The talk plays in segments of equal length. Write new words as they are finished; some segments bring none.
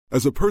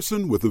As a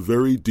person with a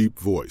very deep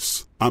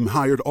voice, I'm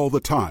hired all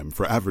the time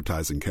for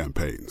advertising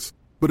campaigns.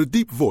 But a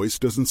deep voice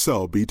doesn't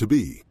sell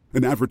B2B,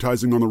 and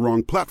advertising on the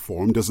wrong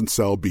platform doesn't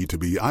sell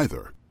B2B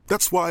either.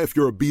 That's why if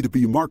you're a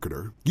B2B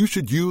marketer, you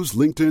should use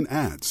LinkedIn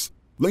ads.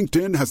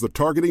 LinkedIn has the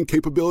targeting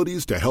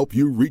capabilities to help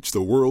you reach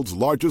the world's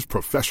largest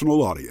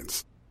professional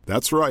audience.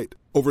 That's right,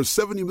 over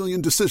 70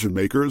 million decision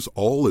makers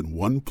all in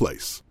one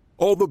place.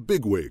 All the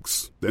big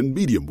wigs, then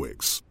medium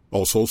wigs,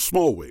 also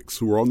small wigs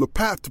who are on the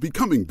path to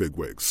becoming big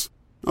wigs.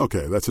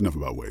 Okay, that's enough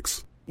about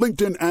wigs.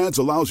 LinkedIn ads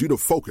allows you to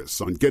focus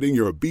on getting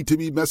your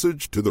B2B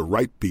message to the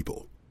right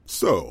people.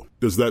 So,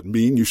 does that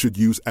mean you should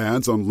use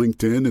ads on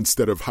LinkedIn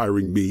instead of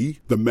hiring me,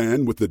 the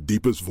man with the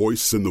deepest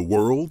voice in the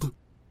world?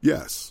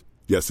 Yes.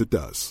 Yes, it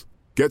does.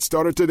 Get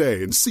started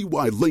today and see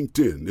why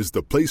LinkedIn is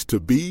the place to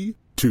be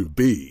to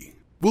be.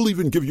 We'll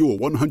even give you a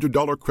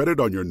 $100 credit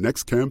on your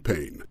next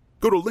campaign.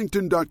 Go to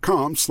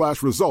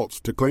linkedin.com/results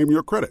to claim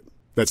your credit.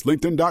 That's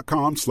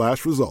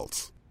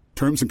linkedin.com/results.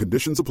 Terms and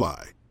conditions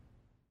apply.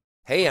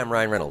 Hey, I'm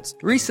Ryan Reynolds.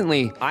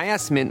 Recently, I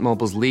asked Mint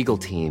Mobile's legal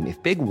team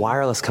if big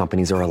wireless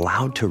companies are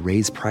allowed to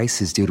raise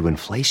prices due to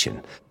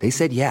inflation. They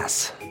said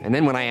yes. And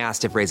then when I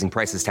asked if raising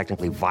prices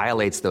technically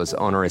violates those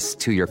onerous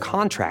two-year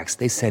contracts,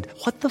 they said,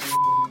 "What the f***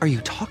 are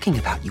you talking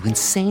about, you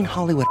insane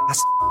Hollywood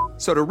ass?"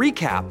 So to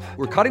recap,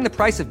 we're cutting the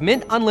price of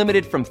Mint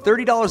Unlimited from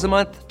 $30 a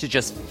month to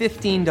just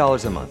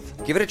 $15 a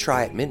month. Give it a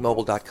try at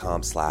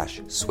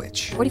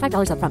mintmobile.com/switch.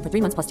 $45 up front for 3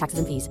 months plus taxes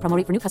and fees. Promo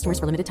rate for new customers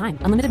for limited time.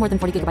 Unlimited more than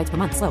 40 gigabytes per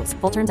month. Slows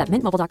full terms at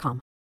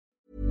mintmobile.com.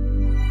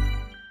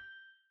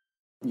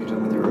 You're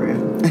done with your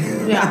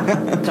Oreo? Yeah,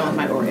 done with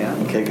my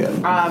Oreo. Okay,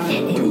 good.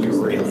 Do we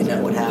really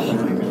know what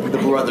happened? The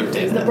brother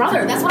did. The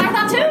brother, that's what I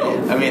thought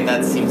too. I mean,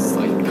 that seems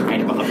like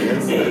kind of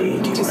obvious.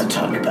 Hey, do you want to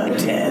talk about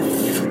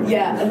death?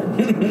 Yeah.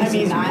 I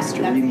mean,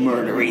 Mystery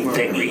murdery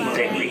thingy.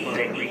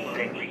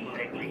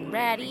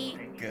 Ready?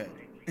 Good.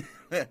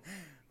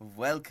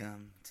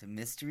 Welcome to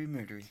Mystery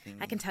Murdery Thingy.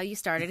 I can tell you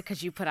started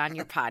because you put on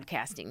your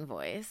podcasting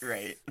voice.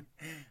 Right.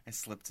 I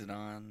slipped it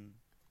on.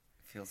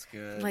 Feels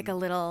good. Like a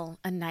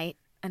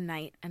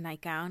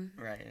nightgown.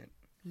 Right.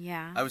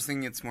 Yeah. I was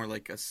thinking it's more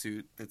like a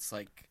suit that's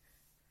like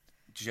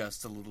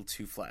just a little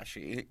too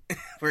flashy,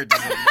 where it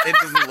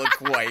doesn't look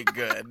quite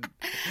good.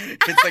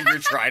 It's like you're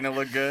trying to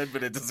look good,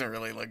 but it doesn't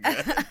really look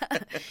good.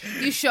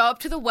 You show up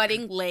to the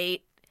wedding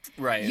late.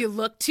 Right. You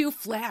look too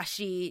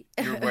flashy.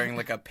 You're wearing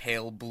like a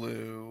pale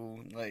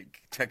blue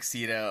like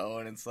tuxedo,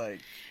 and it's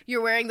like you're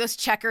wearing those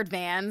checkered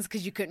Vans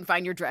because you couldn't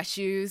find your dress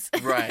shoes.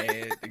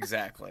 Right.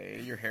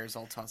 Exactly. Your hair's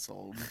all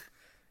tousled.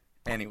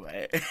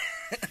 Anyway.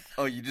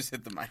 Oh, you just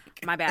hit the mic.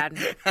 My bad.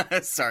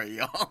 Sorry,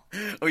 y'all.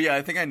 Oh, yeah,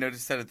 I think I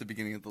noticed that at the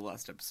beginning of the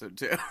last episode,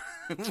 too.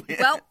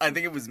 Well, I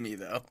think it was me,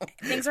 though.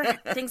 Things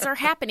are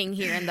happening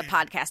here in the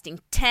podcasting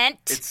tent.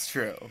 It's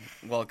true.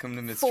 Welcome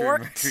to Mystery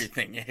Murdery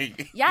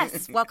Thingy.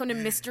 Yes, welcome to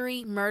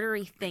Mystery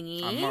Murdery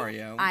Thingy. I'm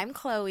Mario. I'm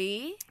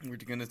Chloe. We're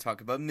going to talk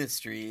about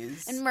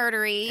mysteries. And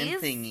murderies.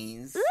 And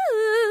thingies.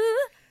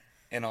 Ooh.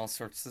 And all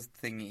sorts of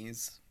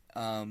thingies.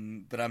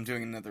 But I'm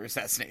doing another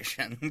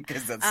assassination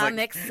because that's I'm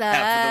like excited.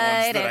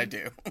 half of the ones that I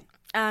do.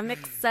 I'm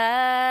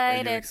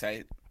excited. Are you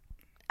excited?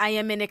 I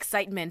am in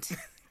excitement.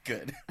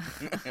 Good.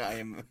 I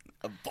am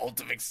a bolt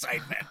of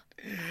excitement.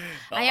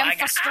 I am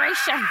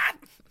frustration.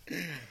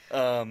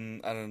 I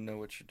don't know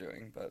what you're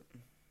doing, but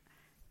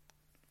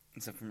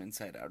is it from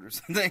Inside Out or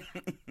something?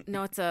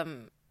 No, it's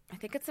I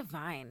think it's a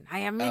Vine. I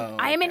am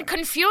in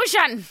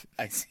confusion.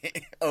 I see.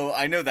 Oh,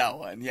 I know that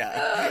one.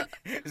 Yeah.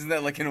 Isn't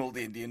that like an old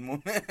Indian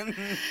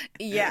woman?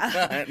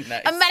 Yeah.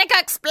 Nice. America,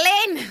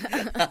 explain.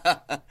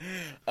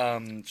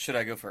 Should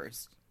I go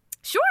first?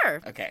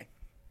 Sure. Okay.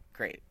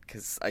 Great.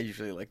 Because I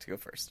usually like to go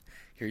first.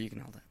 Here, you can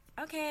hold it.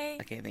 Okay.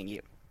 Okay, thank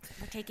you.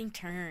 We're taking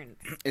turns.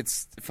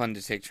 It's fun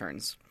to take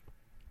turns.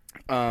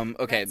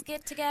 Okay. Let's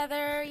get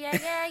together.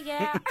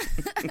 Yeah.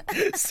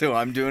 So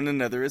I'm doing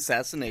another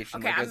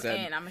assassination. Okay, like I I'm said.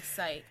 in. I'm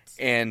excited.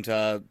 And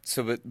so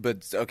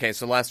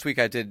last week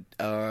I did,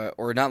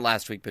 or not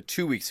last week, but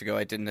 2 weeks ago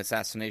I did an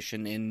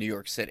assassination in New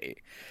York City.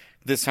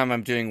 This time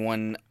I'm doing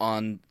one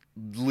on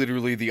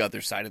literally the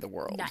other side of the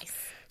world. Nice.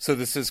 So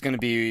this is going to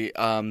be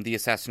the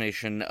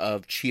assassination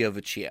of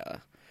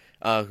Vichea,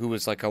 who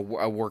was like a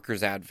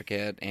workers'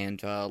 advocate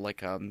and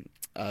like a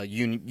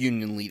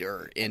union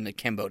leader in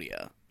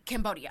Cambodia.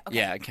 Cambodia. Okay.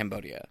 Yeah,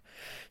 Cambodia.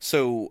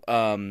 So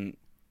I'll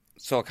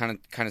kind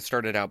of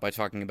start it out by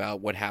talking about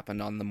what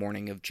happened on the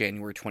morning of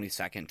January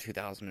 22nd,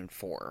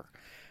 2004.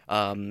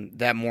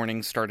 That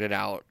morning started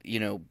out,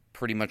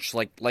 pretty much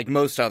like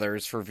most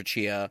others for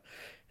Vichea,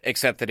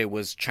 except that it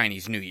was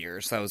Chinese New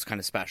Year, so that was kind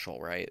of special,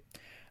 right?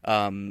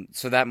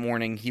 So that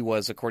morning he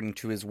was, according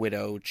to his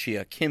widow,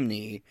 Chia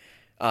Kimney,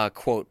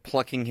 quote,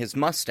 plucking his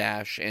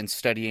mustache and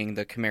studying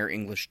the Khmer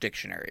English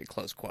dictionary,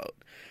 close quote.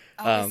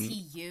 Oh, is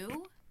he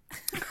you?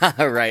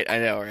 Right, I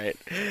know, right?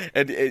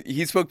 And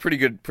he spoke pretty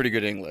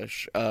good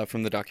English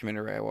from the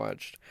documentary I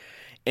watched.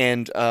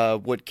 And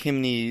what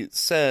Kimney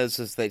says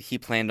is that he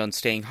planned on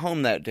staying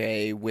home that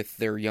day with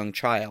their young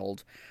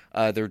child,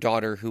 their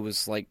daughter, who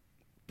was like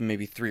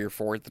maybe 3 or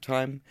 4 at the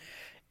time.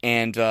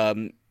 And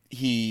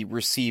he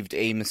received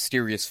a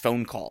mysterious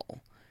phone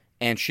call,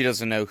 and she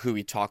doesn't know who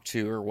he talked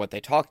to or what they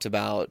talked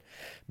about,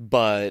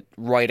 but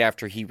right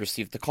after he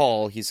received the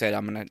call, he said,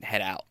 I'm going to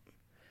head out,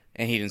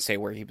 and he didn't say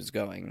where he was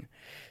going.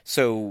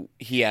 So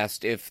he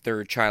asked if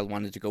their child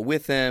wanted to go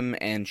with him,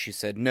 and she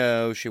said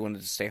no, she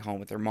wanted to stay home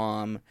with her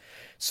mom.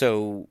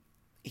 So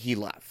he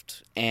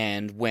left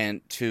and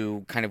went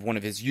to kind of one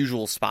of his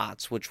usual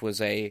spots, which was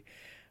a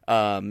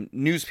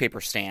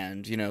newspaper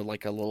stand,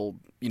 like a little,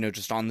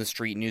 just on the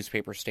street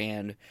newspaper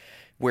stand,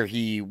 where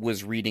he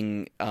was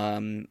reading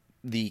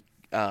the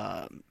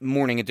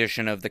morning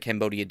edition of the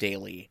Cambodia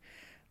Daily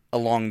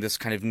along this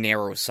kind of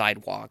narrow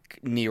sidewalk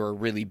near a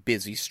really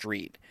busy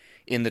street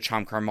in the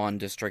Chamkarmon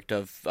district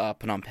of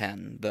Phnom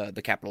Penh,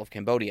 the capital of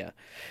Cambodia.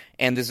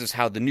 And this is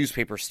how the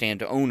newspaper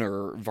stand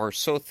owner,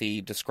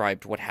 Varsothi,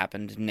 described what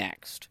happened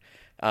next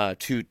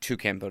to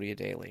Cambodia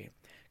Daily.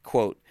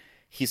 Quote,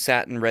 he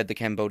sat and read the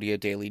Cambodia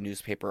Daily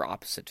newspaper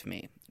opposite to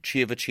me.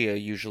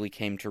 Vichea usually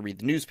came to read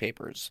the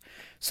newspapers,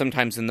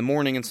 sometimes in the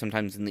morning and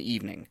sometimes in the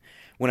evening.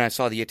 When I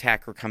saw the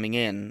attacker coming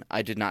in,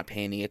 I did not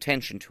pay any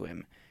attention to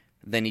him.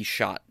 Then he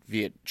shot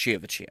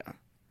Vichea.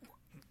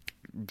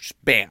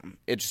 Bam.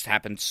 It just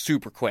happened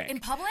super quick. In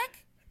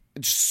public?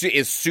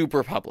 It's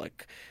super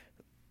public.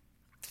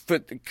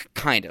 But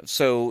kind of.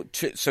 So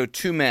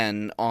two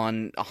men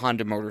on a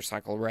Honda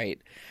motorcycle,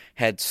 right,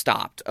 had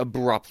stopped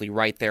abruptly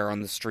right there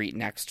on the street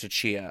next to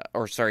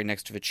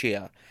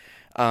Vichea.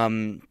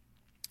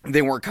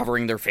 They weren't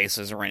covering their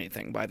faces or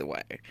anything, by the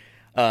way.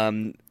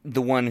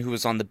 The one who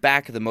was on the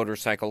back of the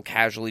motorcycle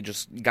casually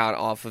just got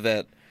off of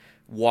it,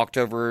 walked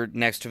over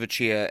next to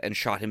Vichea, and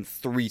shot him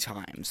 3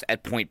 times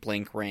at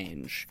point-blank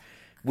range,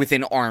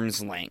 within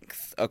arm's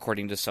length,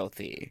 according to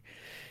Sothi.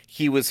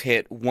 He was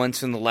hit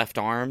once in the left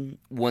arm,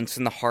 once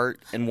in the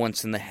heart, and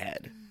once in the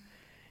head.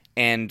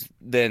 And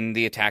then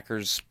the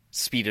attackers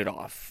speeded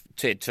off.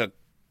 It took,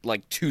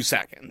 2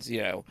 seconds,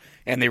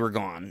 and they were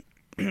gone.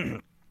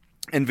 And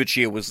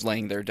Vichea was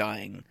laying there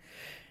dying.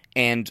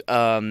 And,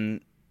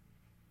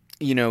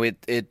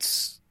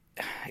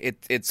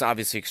 it's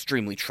obviously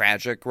extremely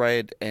tragic,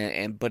 right?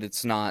 But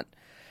it's not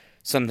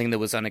something that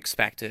was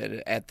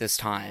unexpected at this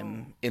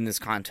time in this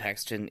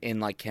context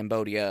in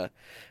Cambodia,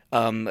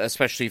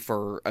 especially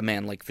for a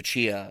man like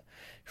Vichea,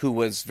 who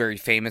was very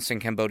famous in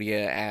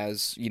Cambodia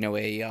as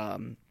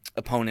a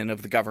opponent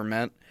of the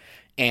government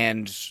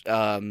and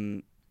of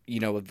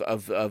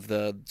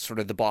the sort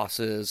of the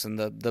bosses and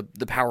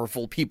the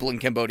powerful people in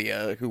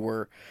Cambodia who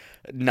were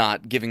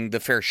not giving the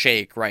fair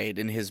shake, right,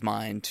 in his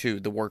mind to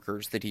the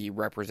workers that he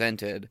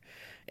represented,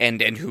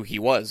 and who he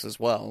was as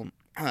well.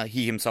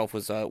 He himself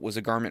was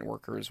a garment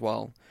worker as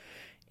well,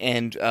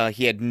 and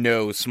he had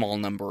no small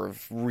number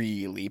of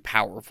really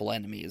powerful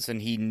enemies,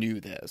 and he knew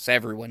this.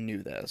 Everyone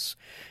knew this,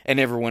 and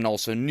everyone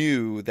also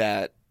knew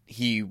that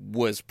he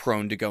was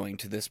prone to going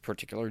to this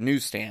particular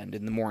newsstand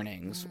in the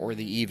mornings or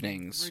the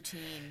evenings.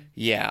 Routine.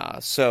 Yeah,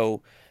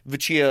 so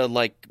Vichea,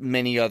 like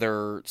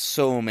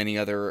so many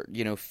other,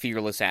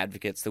 fearless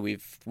advocates that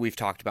we've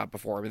talked about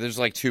before. I mean,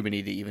 there's too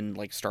many to even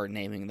start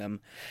naming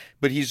them.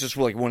 But he's just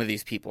one of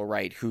these people,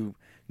 right, who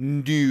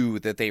knew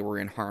that they were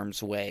in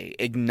harm's way,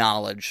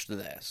 acknowledged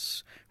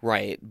this,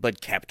 right, but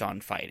kept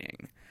on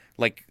fighting.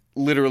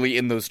 Literally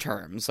in those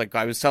terms.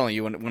 I was telling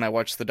you when I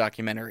watched the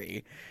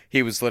documentary,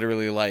 he was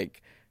literally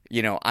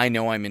I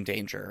know I'm in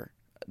danger,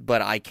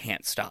 but I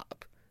can't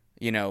stop.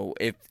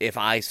 If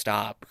I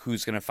stop,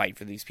 who's going to fight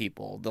for these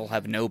people? They'll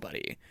have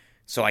nobody.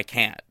 So I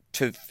can't.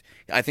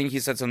 I think he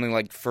said something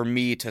like, for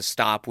me to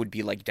stop would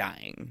be like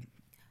dying.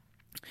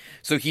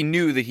 So he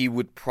knew that he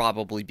would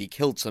probably be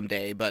killed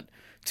someday, but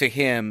to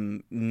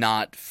him,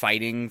 not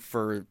fighting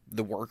for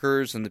the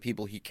workers and the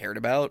people he cared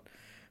about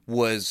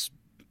was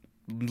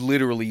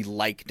literally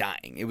like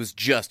dying. It was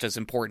just as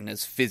important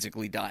as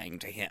physically dying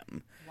to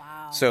him.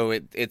 Wow. So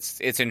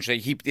it's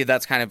interesting.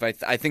 That's kind of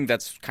I think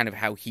that's kind of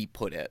how he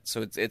put it.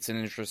 So it's an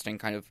interesting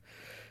kind of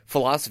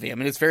philosophy. I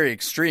mean, it's very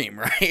extreme,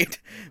 right?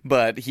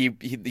 But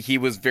he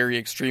was very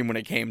extreme when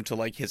it came to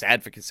his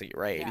advocacy,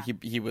 right? Yeah.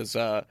 He was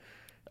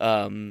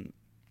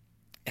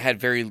had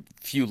very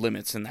few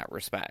limits in that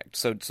respect.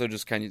 So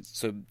just kind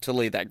of to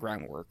lay that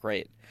groundwork,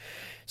 right?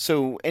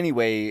 So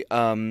anyway,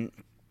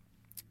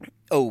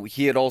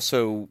 he had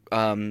also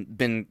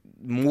been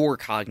more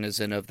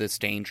cognizant of this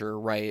danger,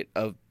 right,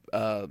 of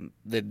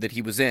that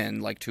he was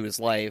in, to his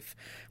life,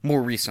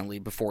 more recently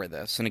before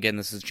this. And again,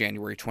 this is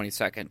January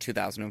 22nd,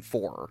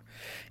 2004.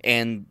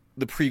 And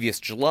the previous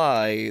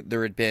July,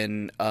 there had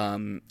been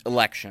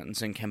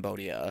elections in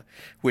Cambodia,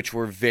 which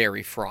were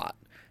very fraught.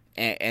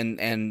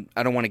 And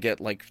I don't want to get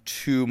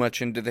too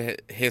much into the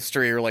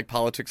history or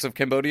politics of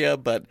Cambodia,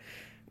 but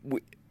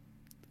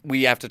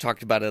we have to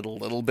talk about it a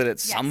little bit at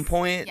some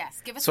point.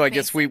 Yes, give us so I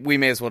guess we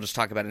may as well just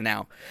talk about it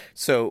now.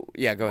 So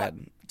yeah, go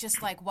ahead.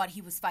 Just what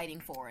he was fighting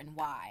for and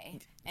why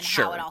and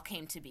Sure. how it all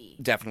came to be.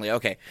 Definitely.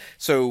 Okay.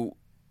 So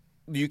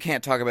you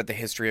can't talk about the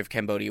history of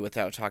Cambodia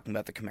without talking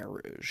about the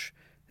Khmer Rouge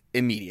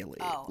immediately.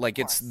 Oh,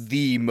 it's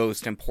the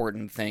most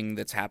important thing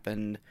that's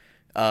happened.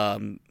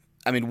 One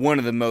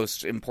of the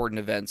most important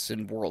events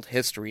in world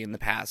history in the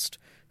past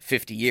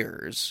 50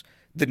 years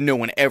that no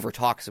one ever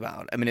talks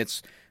about. I mean,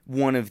 it's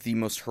one of the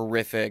most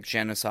horrific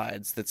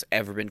genocides that's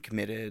ever been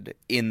committed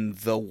in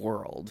the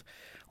world,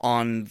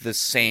 on the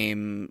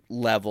same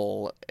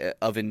level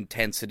of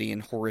intensity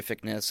and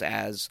horrificness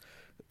as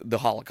the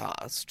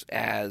Holocaust,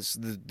 as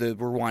the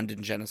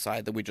Rwandan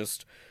genocide that we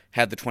just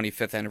had the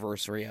 25th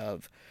anniversary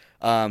of.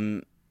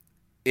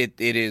 It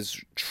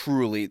is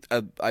truly,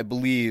 I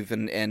believe,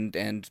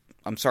 and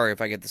I'm sorry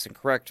if I get this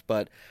incorrect,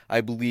 but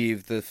I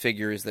believe the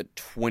figure is that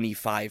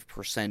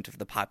 25% of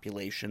the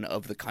population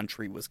of the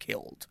country was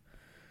killed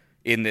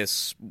in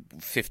this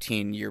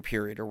 15-year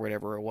period or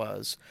whatever it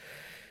was.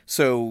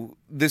 So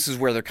this is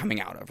where they're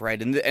coming out of,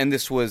 right? And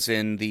this was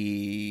in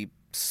the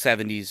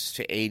 70s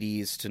to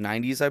 80s to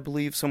 90s, I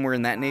believe, somewhere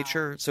in that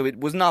nature. So it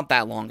was not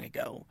that long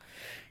ago.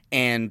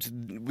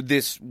 And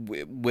this,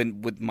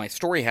 when my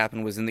story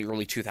happened, was in the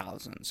early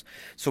 2000s.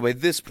 So by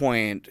this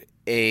point,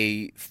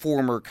 a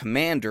former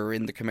commander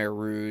in the Khmer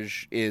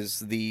Rouge is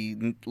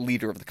the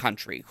leader of the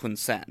country, Hun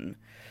Sen.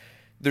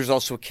 There's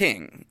also a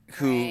king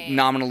who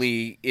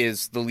nominally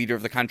is the leader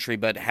of the country,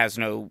 but has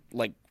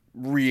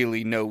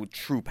really no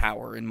true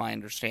power, in my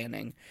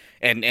understanding.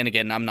 And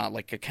again, I'm not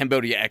like a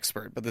Cambodia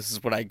expert, but this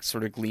is what I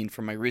sort of gleaned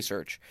from my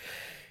research.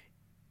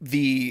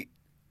 The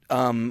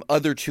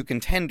other two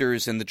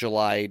contenders in the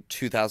July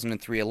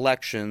 2003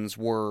 elections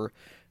were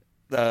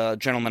a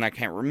gentleman I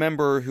can't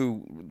remember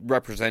who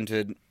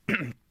represented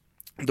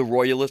the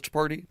Royalist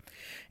Party,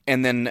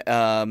 and then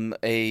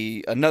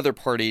another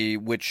party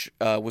which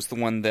was the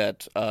one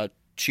that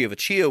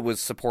Vichea was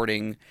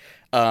supporting,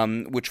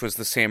 which was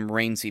the Sam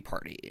Rainsy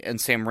Party. And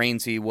Sam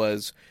Rainsy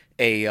was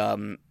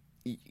an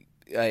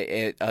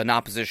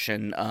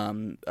opposition,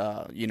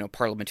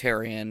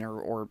 parliamentarian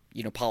or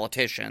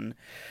politician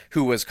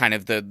who was kind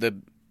of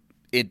the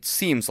it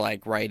seems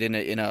like, right,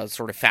 in a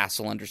sort of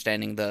facile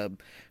understanding, the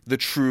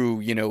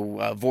true,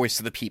 voice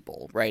of the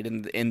people, right,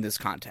 in this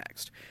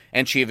context.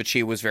 And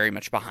Vichea was very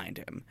much behind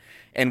him.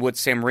 And what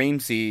Sam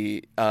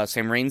Rainsy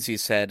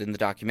said in the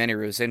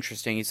documentary was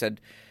interesting. He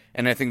said,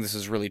 and I think this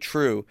is really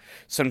true,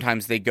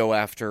 sometimes they go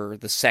after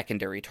the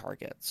secondary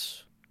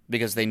targets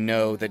because they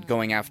know that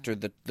going after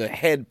the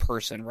head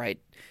person, right,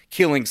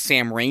 killing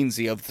Sam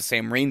Rainsy of the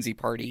Sam Rainsy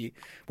Party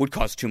would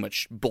cause too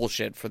much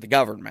bullshit for the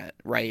government,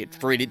 right,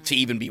 for it to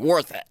even be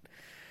worth it.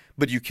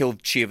 But you kill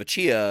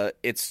Vichea,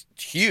 it's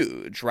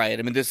huge, right?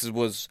 I mean, this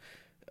was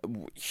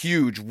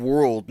huge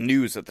world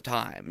news at the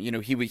time.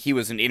 He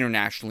was an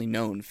internationally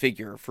known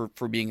figure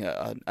for being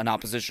an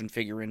opposition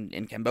figure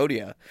in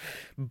Cambodia,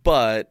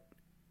 but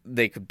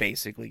they could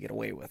basically get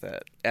away with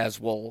it, as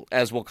we'll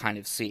kind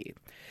of see.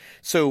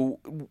 So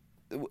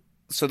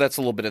that's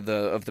a little bit of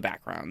the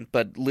background.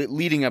 But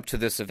leading up to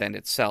this event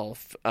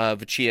itself,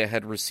 Vichea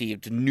had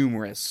received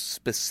numerous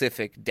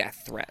specific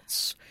death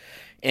threats.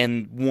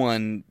 And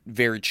one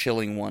very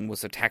chilling one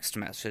was a text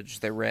message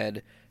that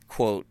read,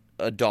 quote,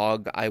 "A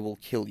dog, I will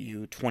kill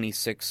you,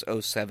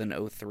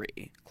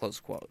 260703, close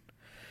quote.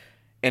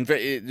 And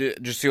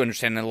just to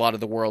understand, in a lot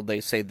of the world,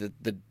 they say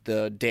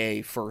the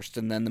day first,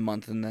 and then the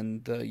month, and then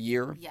the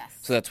year. Yes.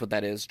 So that's what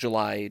that is,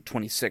 July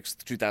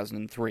 26th,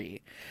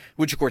 2003,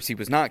 which, of course, he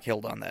was not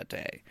killed on that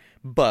day.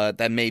 But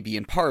that may be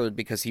in part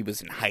because he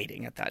was in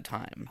hiding at that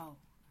time. Oh.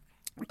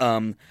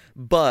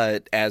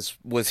 But as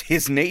was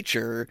his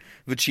nature,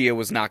 Vichea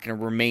was not going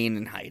to remain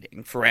in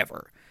hiding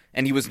forever,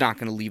 and he was not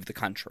going to leave the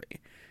country.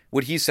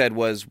 What he said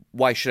was,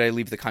 why should I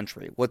leave the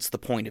country? What's the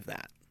point of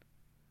that?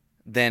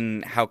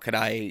 Then how could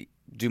I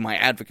do my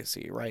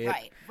advocacy,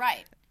 right?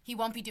 Right. He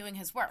won't be doing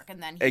his work, and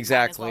then he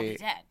exactly. might as well be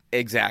dead.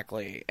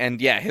 Exactly.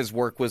 And yeah, his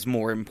work was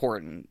more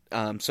important.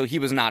 So he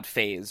was not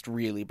fazed,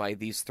 really, by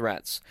these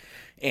threats.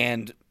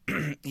 And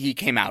he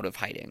came out of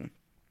hiding.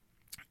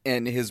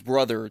 And his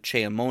brother,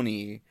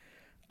 Chiamoni,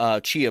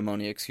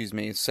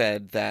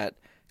 said that,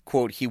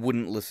 quote, he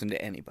wouldn't listen to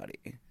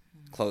anybody,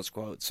 close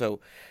quote. So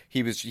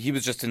he was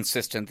just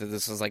insistent that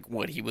this is like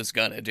what he was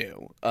gonna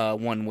do,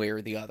 one way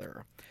or the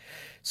other.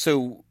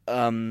 So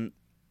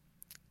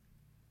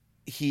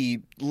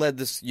he led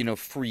this,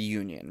 free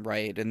union,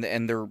 right?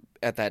 And there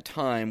at that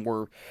time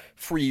were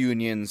free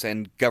unions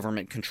and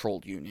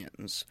government-controlled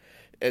unions.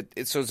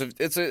 So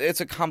it's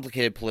a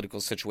complicated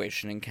political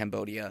situation in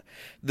Cambodia.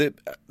 The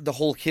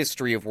whole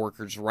history of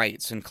workers'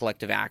 rights and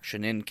collective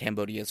action in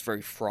Cambodia is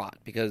very fraught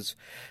because,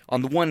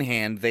 on the one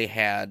hand, they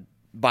had,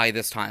 by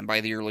this time,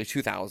 by the early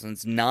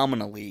 2000s,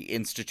 nominally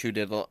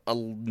instituted a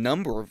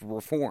number of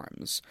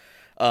reforms.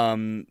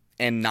 And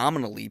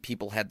nominally,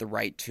 people had the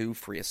right to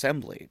free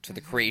assembly, to the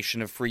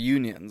creation of free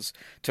unions,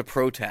 to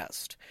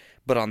protest.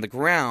 But on the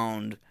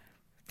ground,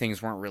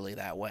 things weren't really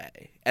that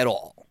way at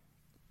all.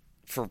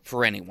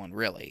 For anyone,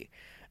 really.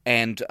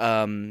 And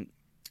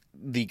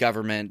the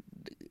government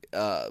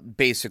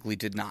basically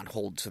did not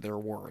hold to their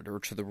word or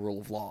to the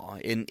rule of law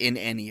in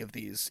any of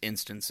these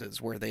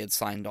instances where they had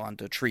signed on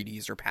to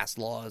treaties or passed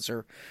laws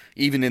or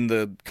even in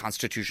the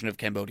Constitution of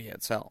Cambodia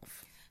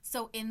itself.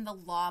 So in the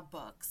law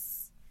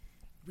books,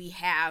 we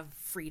have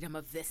freedom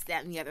of this,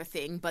 that, and the other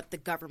thing, but the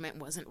government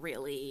wasn't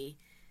really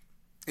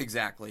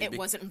Exactly. It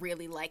wasn't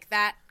really like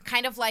that.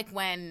 Kind of like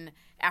when,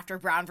 after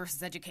Brown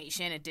versus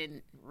Education, it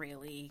didn't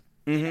really,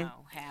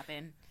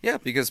 happen. Yeah,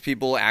 because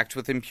people act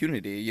with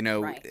impunity.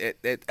 Right.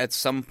 At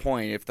some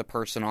point, if the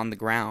person on the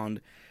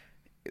ground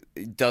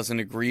doesn't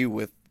agree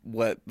with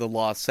what the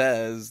law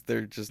says,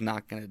 they're just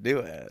not going to do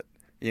it,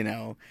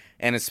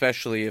 And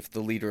especially if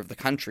the leader of the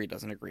country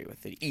doesn't agree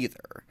with it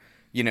either.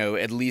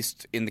 At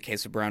least in the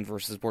case of Brown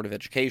versus Board of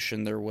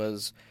Education, there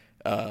was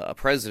a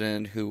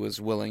president who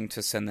was willing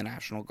to send the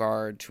National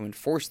Guard to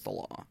enforce the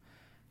law.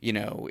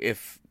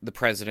 If the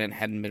president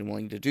hadn't been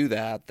willing to do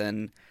that,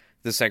 then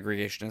the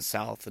segregationist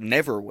South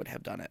never would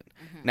have done it.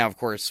 Mm-hmm. Now, of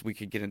course, we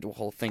could get into a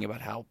whole thing about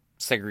how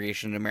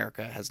segregation in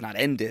America has not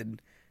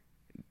ended,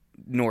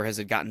 nor has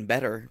it gotten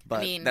better,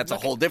 but that's a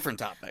whole different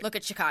topic. Look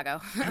at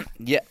Chicago.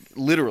 Yeah,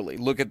 literally.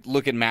 Look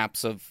at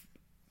maps of...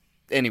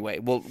 Anyway,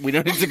 well, we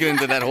don't need to get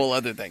into that whole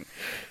other thing.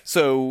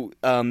 So,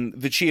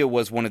 Vichea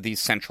was one of these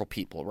central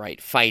people,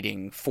 right,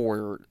 fighting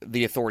for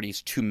the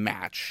authorities to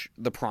match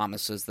the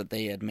promises that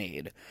they had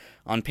made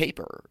on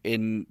paper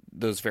in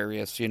those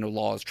various,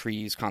 laws,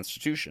 treaties,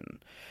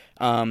 constitution.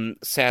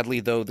 Sadly,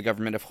 though, the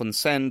government of Hun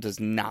Sen does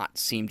not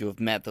seem to have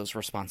met those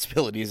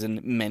responsibilities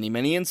in many,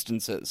 many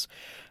instances.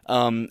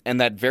 And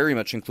that very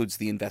much includes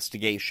the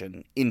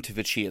investigation into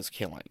Vichea's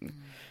killing. Mm.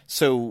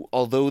 So,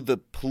 although the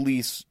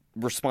police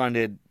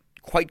responded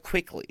quite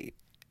quickly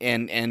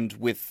and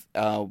with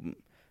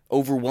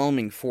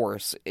overwhelming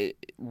force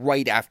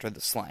right after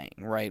the slaying,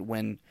 right?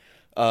 When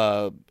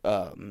what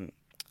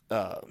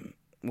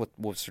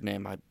was her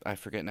name? I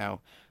forget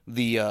now.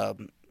 The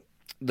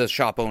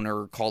shop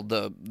owner called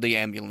the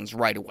ambulance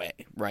right away,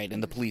 right?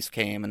 And the police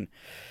came,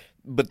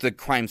 but the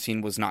crime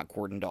scene was not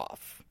cordoned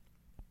off.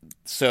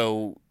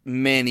 So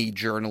many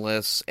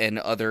journalists and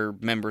other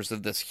members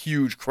of this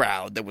huge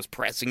crowd that was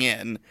pressing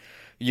in,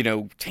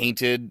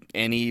 tainted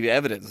any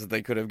evidence that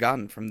they could have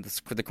gotten from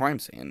the crime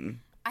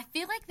scene. I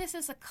feel like this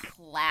is a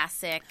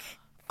classic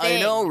thing. I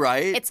know,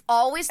 right? It's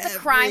always the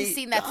crime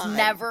scene that's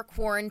never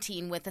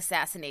quarantined with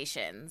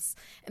assassinations.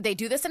 They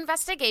do this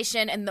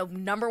investigation, and the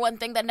number one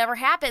thing that never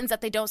happens is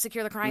that they don't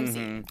secure the crime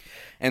scene.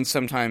 And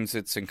sometimes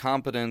it's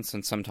incompetence,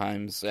 and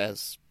sometimes,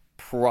 as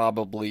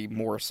probably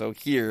more so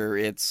here,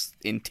 it's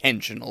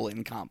intentional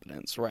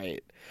incompetence,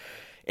 right?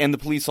 And the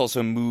police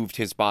also moved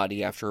his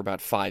body after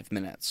about 5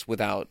 minutes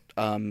without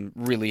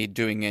really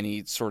doing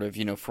any sort of,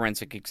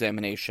 forensic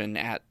examination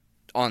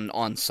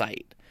on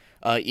site,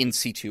 in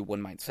situ,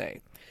 one might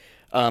say.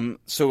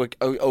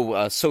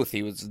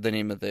 Sothi was the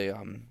name of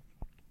the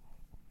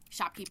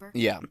shopkeeper.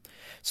 Yeah.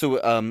 So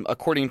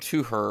according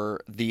to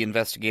her, the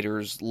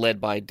investigators,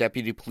 led by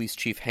Deputy Police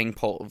Chief Heng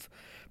Pov,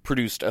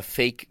 produced a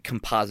fake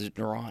composite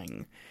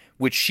drawing,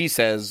 which she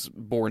says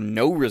bore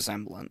no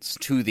resemblance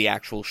to the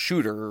actual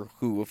shooter,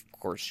 who, of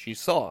course, she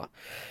saw.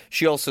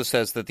 She also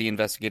says that the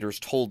investigators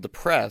told the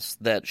press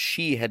that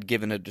she had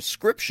given a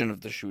description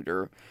of the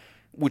shooter,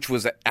 which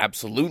was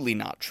absolutely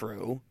not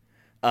true.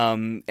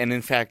 And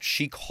in fact,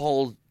 she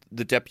called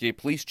the deputy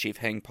police chief,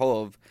 Heng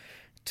Pov,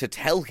 to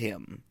tell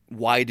him,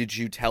 why did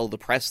you tell the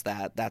press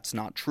that? That's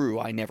not true.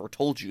 I never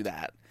told you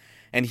that.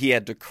 And he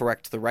had to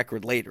correct the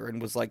record later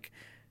and was like,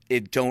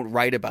 don't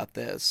write about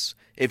this.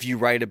 If you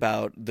write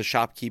about the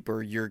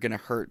shopkeeper, you're going to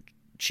hurt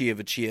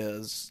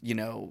Vichea's,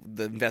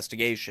 the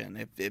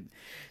investigation.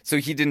 So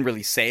he didn't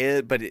really say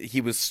it, but he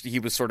was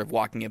sort of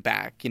walking it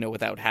back,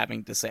 without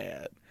having to say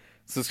it.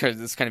 So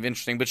it's kind of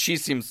interesting. But she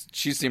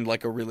seemed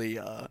like a really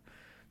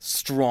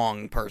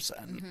strong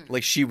person. Mm-hmm.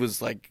 Like, she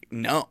was like,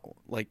 no,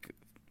 like,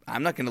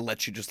 I'm not going to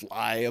let you just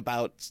lie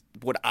about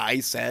what I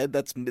said.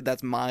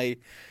 That's my.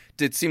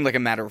 It seemed like a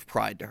matter of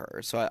pride to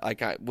her. So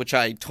which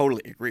I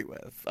totally agree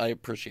with. I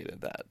appreciated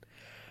that.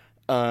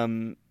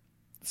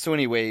 So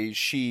anyway,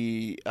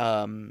 she there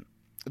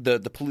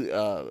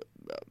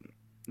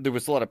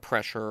was a lot of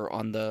pressure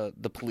on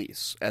the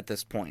police at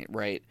this point,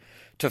 right,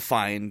 to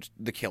find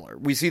the killer.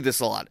 We see this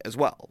a lot as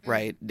well,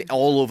 right,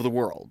 all over the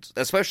world,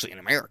 especially in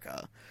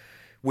America,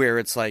 where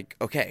it's like,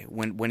 okay,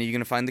 when are you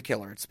going to find the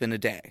killer? It's been a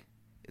day,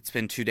 it's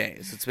been 2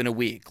 days, it's been a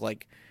week,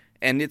 like.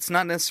 And it's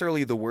not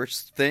necessarily the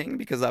worst thing,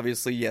 because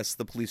obviously, yes,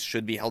 the police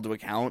should be held to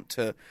account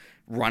to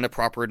run a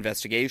proper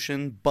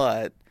investigation,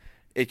 but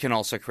it can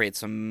also create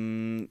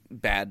some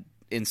bad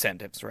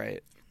incentives,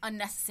 right?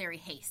 Unnecessary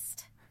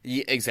haste.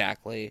 Yeah,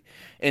 exactly.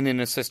 And in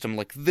a system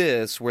like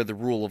this, where the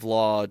rule of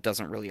law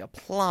doesn't really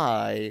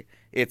apply,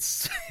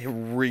 it's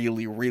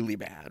really, really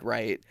bad,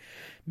 right?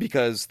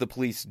 Because the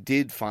police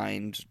did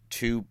find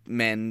 2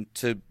 men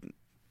to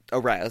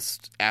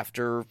arrest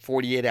after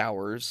 48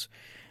 hours.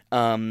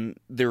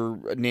 Their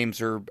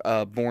names are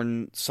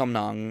Born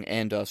Somnang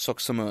and Sok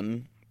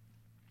Samun.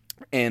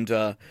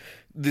 And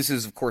this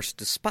is, of course,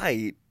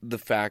 despite the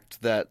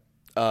fact that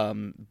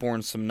Born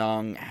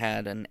Somnang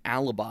had an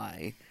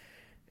alibi,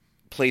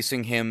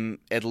 placing him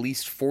at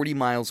least 40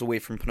 miles away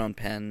from Phnom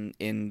Penh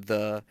in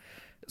the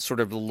sort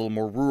of a little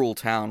more rural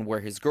town where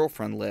his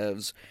girlfriend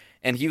lives.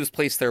 And he was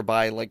placed there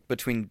by, like,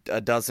 between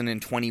a dozen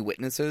and 20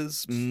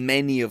 witnesses,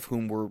 many of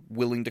whom were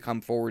willing to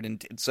come forward and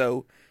did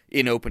so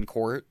in open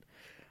court.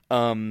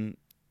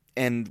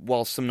 And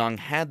while Samnang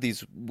had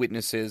these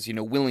witnesses,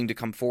 willing to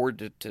come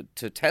forward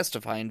to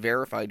testify and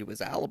verify to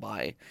his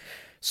alibi,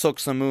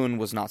 Soksamun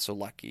was not so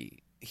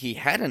lucky. He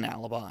had an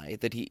alibi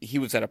that he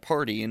was at a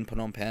party in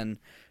Phnom Penh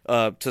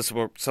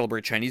to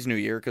celebrate Chinese New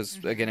Year, because,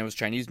 again, it was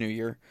Chinese New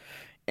Year.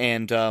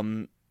 And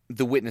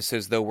the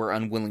witnesses, though, were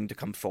unwilling to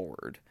come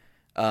forward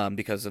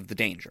because of the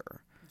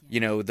danger.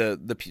 Yeah.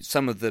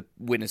 Some of the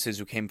witnesses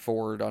who came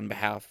forward on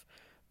behalf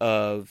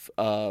of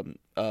Born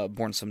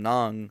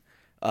Samnang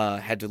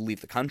had to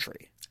leave the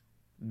country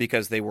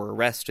because they were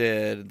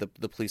arrested.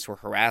 The police were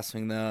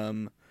harassing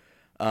them.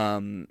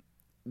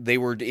 They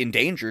were in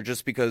danger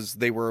just because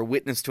they were a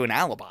witness to an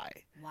alibi.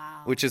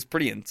 Wow. Which is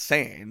pretty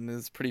insane.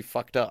 It's pretty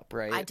fucked up,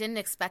 right? I didn't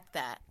expect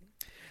that.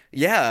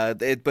 Yeah,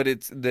 but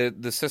it's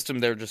the system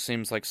there just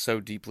seems like so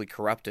deeply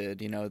corrupted,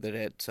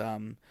 that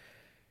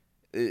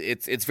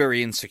it's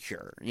very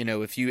insecure.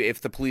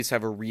 If the police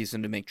have a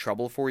reason to make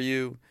trouble for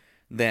you,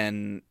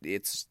 then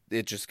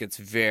it just gets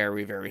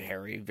very, very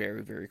hairy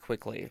very, very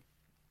quickly.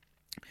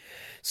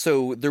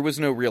 So there was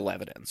no real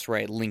evidence,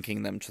 right,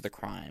 linking them to the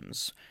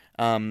crimes.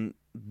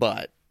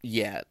 But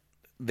yet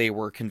they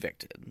were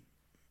convicted.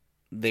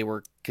 They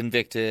were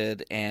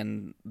convicted,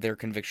 and their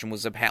conviction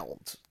was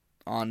upheld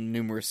on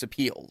numerous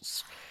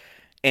appeals.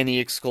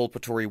 Any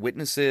exculpatory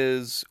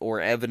witnesses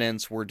or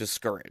evidence were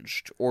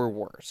discouraged, or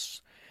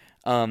worse.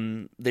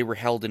 They were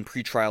held in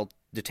pretrial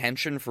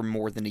detention for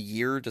more than a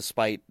year,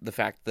 despite the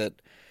fact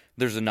that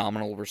there's a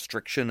nominal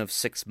restriction of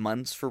 6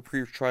 months for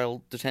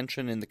pretrial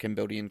detention in the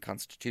Cambodian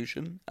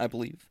constitution, I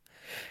believe.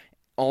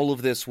 All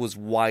of this was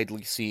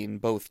widely seen,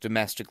 both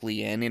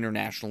domestically and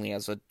internationally,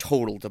 as a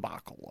total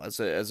debacle, as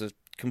a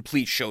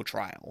complete show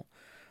trial,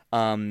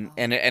 and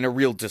a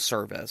real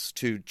disservice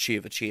to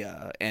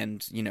Vichea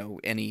and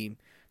any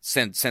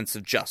sense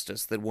of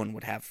justice that one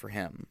would have for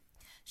him.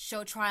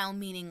 Show trial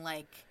meaning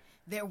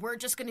we're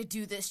just going to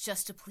do this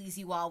just to please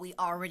you all. We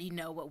already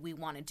know what we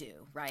want to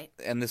do, right?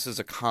 And this is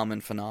a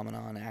common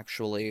phenomenon,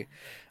 actually.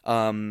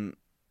 In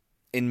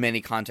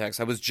many contexts.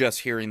 I was just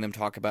hearing them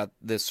talk about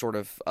this sort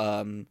of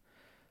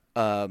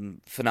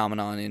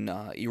phenomenon in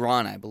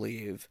Iran, I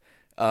believe.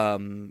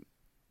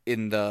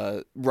 In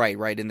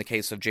the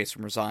case of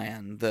Jason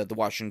Rezaian, the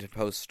Washington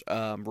Post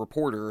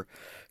reporter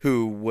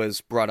who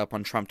was brought up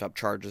on trumped-up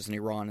charges in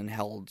Iran and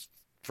held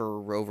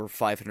for over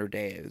 500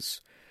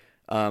 days.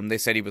 They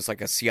said he was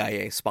like a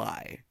CIA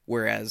spy,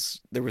 whereas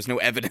there was no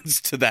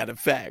evidence to that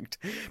effect.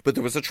 But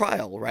there was a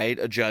trial, right?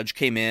 A judge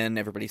came in,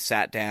 everybody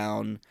sat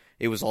down,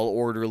 it was all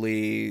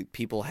orderly,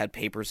 people had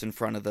papers in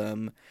front of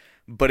them,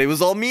 but it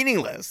was all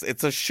meaningless.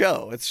 It's a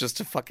show. It's just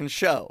a fucking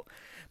show.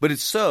 But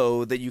it's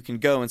so that you can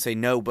go and say,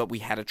 no, but we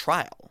had a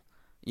trial.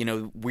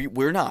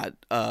 We're not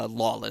a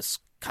lawless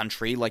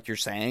country like you're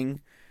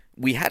saying.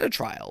 We had a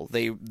trial.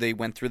 They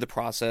went through the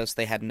process.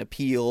 They had an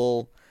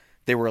appeal.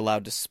 They were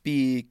allowed to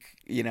speak,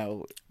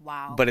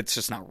 Wow. But it's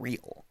just not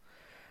real.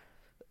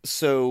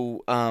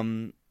 So, a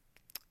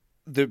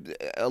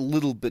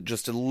little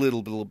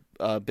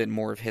bit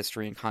more of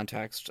history and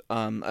context.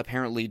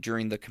 Apparently,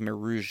 during the Khmer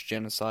Rouge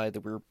genocide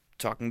that we were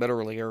talking about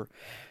earlier,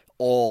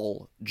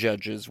 all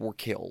judges were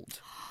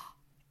killed.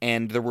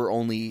 And there were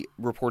only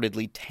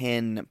reportedly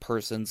 10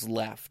 persons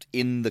left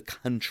in the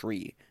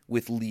country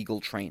with legal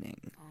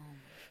training.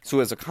 So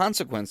as a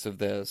consequence of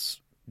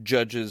this,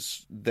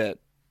 judges that,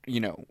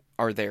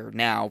 are there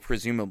now,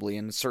 presumably,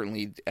 and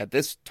certainly at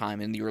this time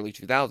in the early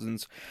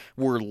 2000s,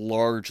 were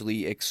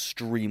largely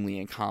extremely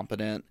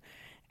incompetent.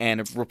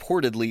 And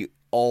reportedly,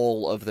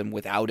 all of them,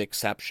 without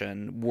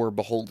exception, were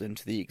beholden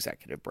to the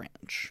executive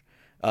branch.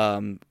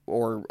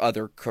 Or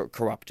other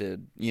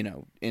corrupted,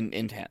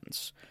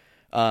 intents.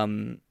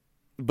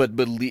 But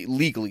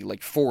legally,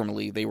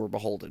 formally, they were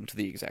beholden to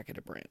the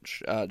executive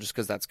branch, just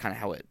because that's kind of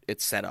how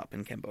it's set up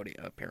in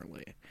Cambodia,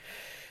 apparently.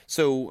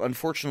 So,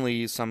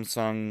 unfortunately,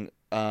 Samsung,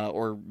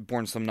 or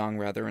Born Samnang,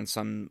 rather, and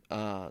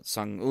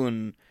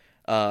Sangun,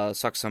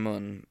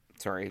 Saksamun,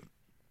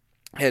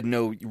 had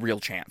no real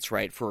chance,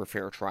 right, for a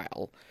fair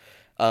trial.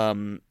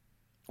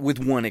 With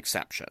one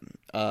exception,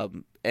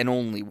 and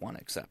only one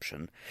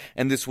exception.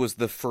 And this was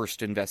the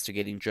first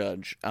investigating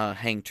judge,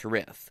 Hang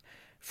Tarith,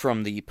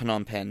 from the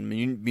Phnom Penh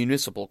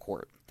Municipal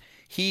Court.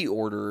 He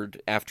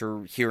ordered,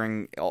 after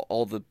hearing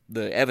all the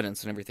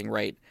evidence and everything,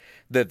 right,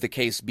 that the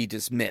case be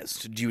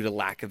dismissed due to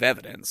lack of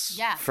evidence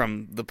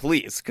from the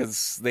police,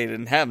 because they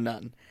didn't have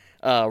none,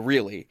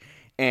 really.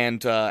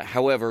 And,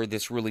 however,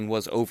 this ruling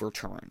was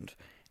overturned.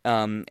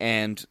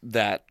 And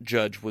that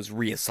judge was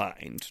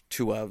reassigned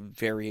to a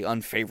very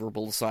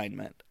unfavorable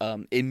assignment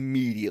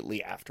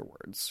immediately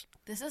afterwards.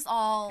 This is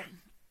all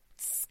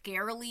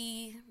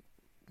scarily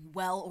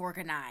well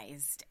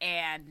organized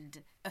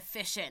and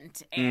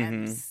efficient,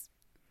 and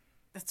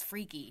that's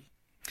freaky.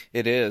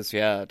 It is,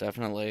 yeah,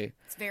 definitely.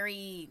 It's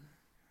very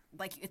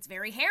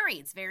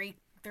hairy.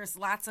 There's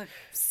lots of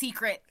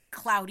secret,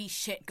 cloudy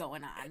shit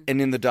going on. And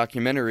in the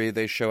documentary,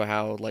 they show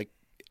how,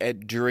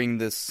 during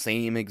this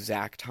same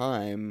exact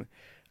time,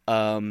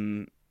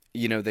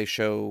 they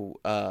show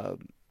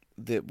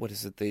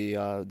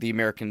the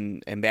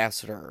American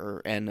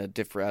ambassador and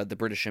the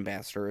British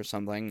ambassador or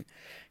something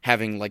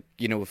having like,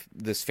 you know,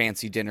 this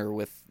fancy dinner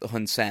with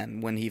Hun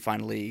Sen when he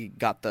finally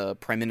got the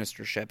prime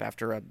ministership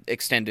after a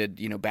extended,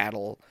 you know,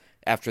 battle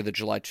after the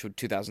July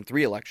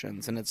 2003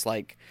 elections. And it's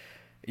like,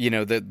 you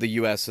know, the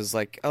U.S. is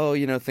like, oh,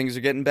 you know, things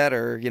are getting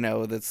better. You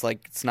know, that's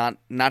like, it's not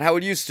how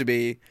it used to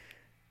be.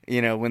 You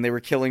know, when they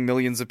were killing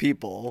millions of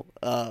people,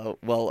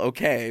 well,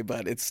 okay,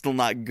 but it's still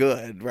not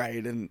good,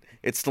 right? And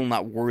it's still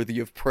not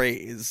worthy of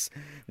praise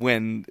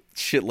when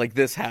shit like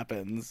this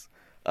happens.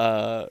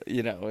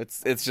 You know,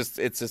 it's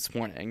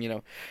disappointing, you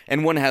know.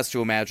 And one has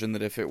to imagine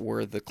that if it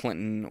were the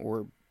Clinton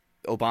or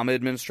Obama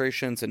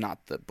administrations and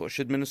not the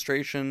Bush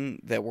administration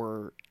that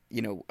were,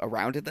 you know,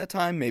 around at that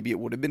time, maybe it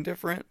would have been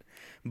different.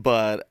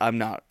 But I don't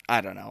know.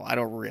 I don't know.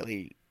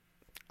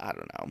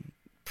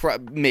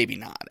 Maybe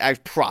not.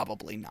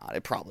 Probably not.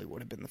 It probably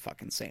would have been the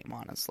fucking same,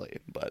 honestly.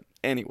 But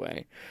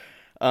anyway,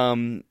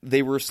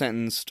 they were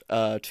sentenced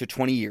to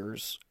 20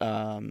 years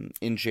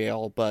in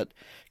jail, but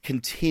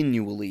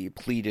continually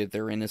pleaded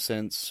their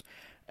innocence.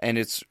 And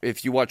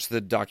if you watch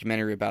the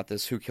documentary about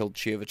this, Who Killed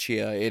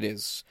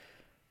Vichea,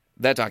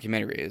 that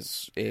documentary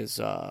is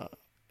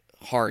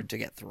hard to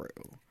get through.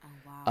 Oh,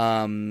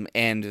 wow.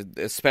 And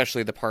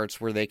especially the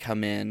parts where they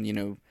come in, you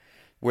know,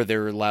 where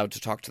they're allowed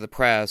to talk to the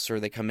press, or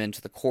they come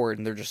into the court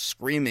and they're just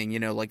screaming, you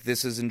know, like,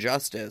 this is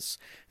injustice.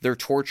 They're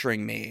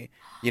torturing me.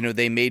 You know,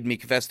 they made me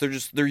confess.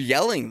 They're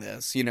yelling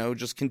this, you know,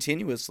 just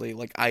continuously.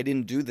 Like, I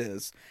didn't do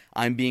this.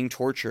 I'm being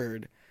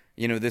tortured.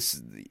 You know,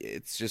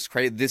 it's just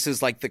crazy. This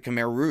is like the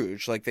Khmer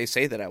Rouge. Like, they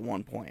say that at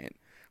one point.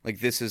 Like,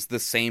 this is the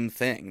same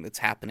thing that's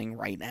happening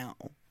right now.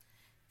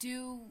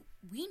 Do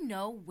we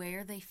know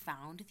where they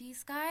found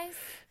these guys?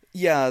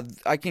 Yeah,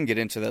 I can get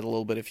into that a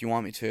little bit if you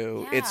want me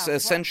to. Yeah, It's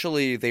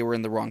essentially they were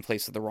in the wrong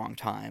place at the wrong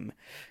time.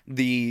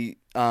 The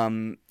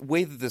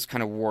way that this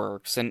kind of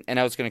works, and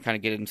I was going to kind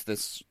of get into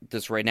this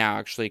right now,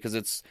 actually, because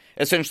it's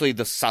essentially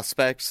the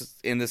suspects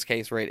in this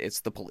case, right?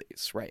 It's the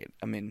police, right?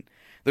 I mean,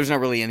 there's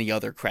not really any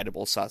other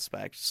credible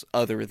suspects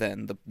other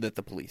than that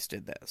the police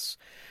did this.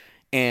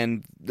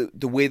 And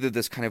the way that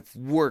this kind of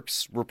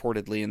works,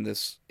 reportedly in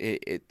this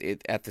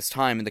at this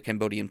time in the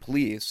Cambodian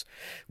police,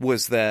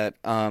 was that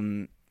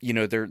you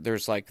know,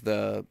 there's like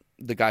the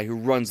guy who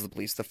runs the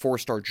police, the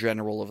 4-star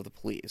general of the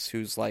police,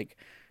 who's like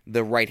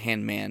the right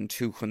hand man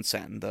to Hun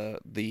Sen, the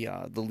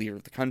leader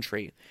of the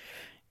country,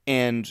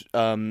 and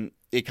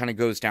it kind of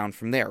goes down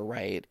from there,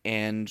 right?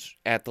 And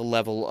at the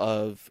level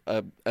of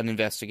an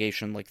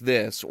investigation like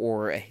this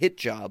or a hit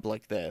job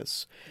like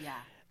this, Yeah.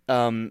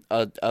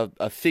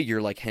 a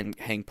figure like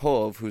Heng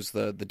Pov, who's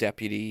the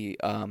deputy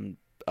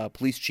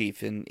police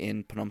chief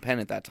in Phnom Penh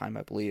at that time,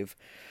 I believe,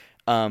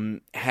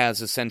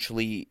 has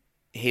essentially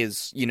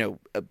his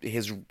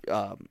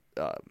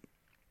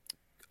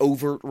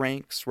overt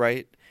ranks,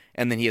 right?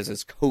 And then he has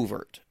his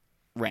covert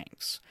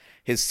ranks,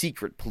 his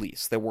secret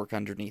police that work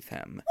underneath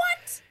him.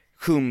 What?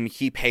 Whom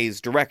he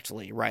pays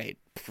directly, right?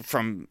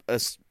 From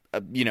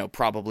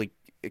probably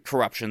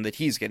corruption that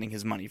he's getting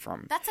his money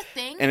from. That's a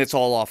thing? And it's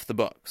all off the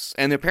books.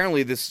 And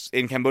apparently this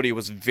in Cambodia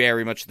was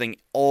very much a thing.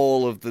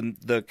 All of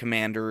the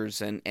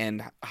commanders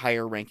and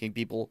higher ranking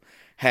people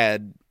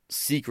had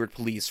secret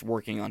police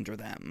working under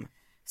them.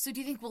 So do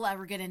you think we'll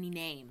ever get any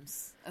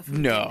names of who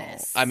No. did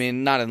this? I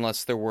mean, not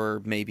unless there were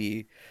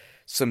maybe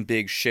some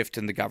big shift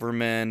in the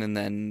government and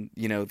then,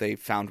 you know, they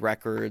found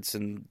records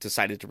and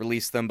decided to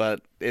release them.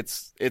 But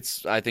it's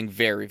I think,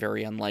 very,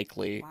 very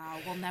unlikely. Wow,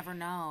 we'll never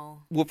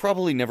know. We'll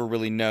probably never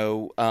really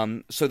know.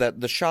 So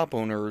that the shop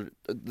owner,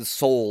 the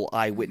sole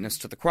eyewitness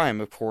to the crime,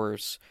 of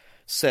course,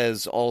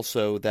 says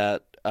also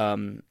that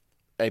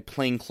a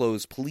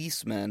plainclothes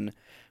policeman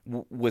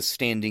was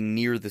standing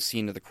near the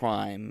scene of the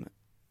crime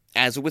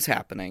as it was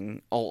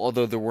happening,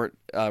 although there weren't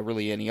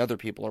really any other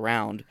people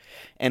around,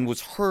 and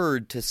was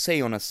heard to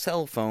say on a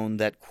cell phone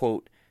that,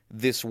 quote,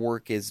 "this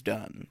work is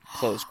done,"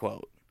 close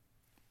quote.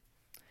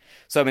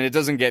 So, I mean, it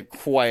doesn't get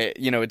quite,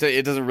 you know, it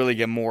doesn't really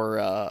get more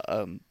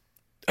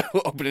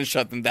open and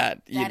shut than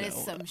that, That is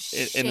some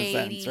shady, in a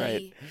sense,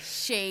 right?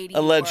 shady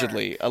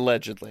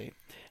Allegedly.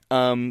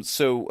 work.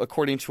 So,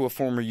 according to a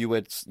former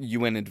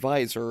UN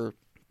advisor,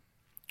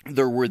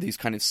 there were these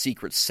kind of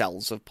secret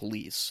cells of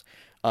police,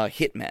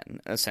 hitmen,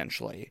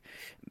 essentially.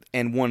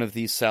 And one of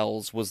these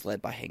cells was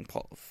led by Heng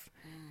Pov.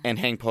 And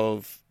Heng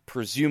Pov,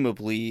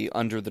 presumably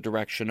under the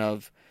direction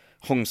of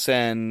Hun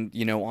Sen,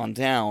 you know, on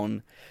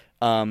down,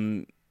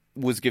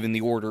 was given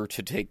the order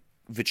to take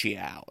Vichea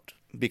out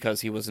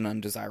because he was an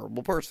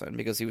undesirable person,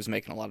 because he was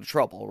making a lot of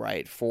trouble,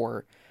 right,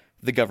 for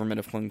the government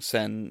of Hun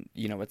Sen,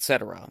 you know,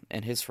 etc.,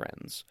 and his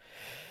friends.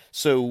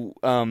 So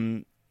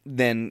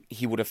then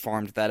he would have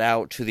farmed that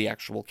out to the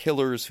actual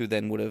killers, who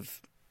then would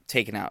have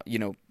taken out, you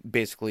know,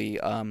 basically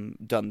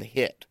done the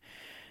hit.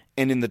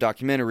 And in the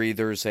documentary,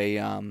 there's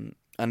an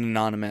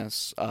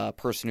anonymous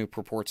person who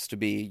purports to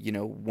be, you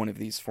know, one of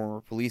these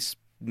former police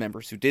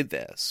members who did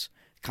this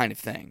kind of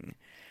thing.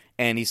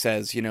 And he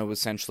says, you know,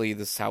 essentially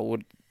this is how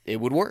it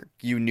would work.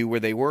 You knew where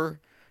they were.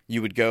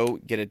 You would go,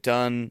 get it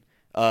done.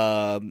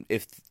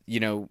 If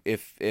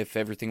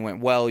everything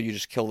went well, you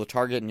just kill the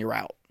target and you're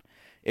out.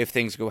 If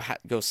things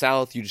go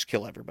south, you just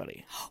kill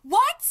everybody.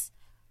 What?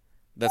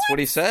 That's what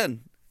he said.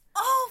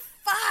 Oh,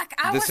 fuck.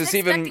 I wasn't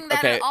expecting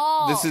that at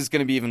all. This is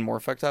going to be even more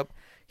fucked up.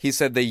 He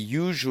said they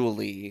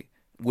usually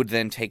would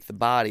then take the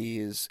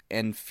bodies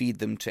and feed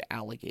them to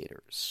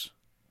alligators.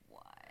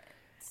 What?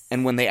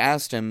 And when they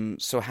asked him,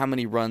 so how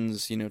many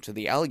runs, to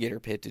the alligator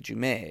pit did you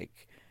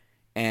make?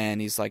 And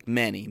he's like,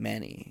 many,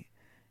 many.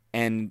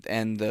 And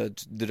the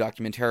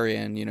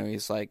documentarian,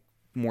 he's like,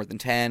 more than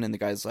 10. And the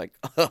guy's like,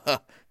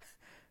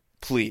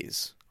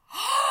 please.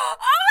 Oh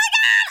my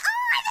God!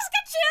 Oh, I just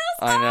got chills.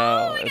 I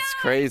know. Oh It's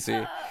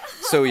crazy.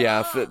 So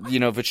yeah,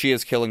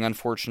 Vichea's killing,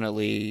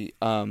 unfortunately,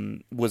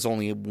 was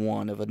only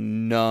one of the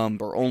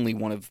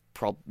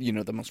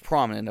most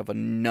prominent of a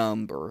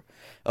number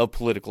of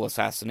political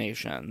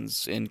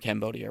assassinations in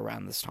Cambodia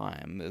around this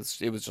time.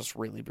 It was just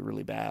really,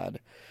 really bad.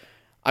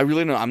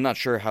 I'm not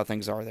sure how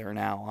things are there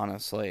now,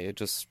 honestly.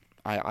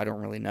 I don't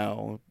really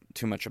know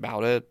too much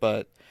about it,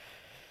 but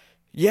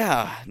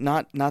yeah,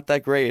 not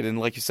that great. And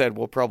like you said,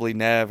 we'll probably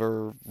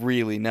never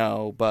really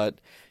know, but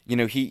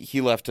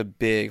he left a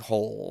big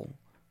hole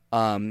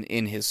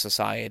in his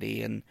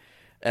society. And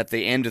at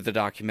the end of the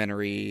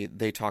documentary,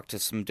 they talked to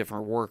some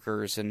different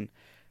workers, and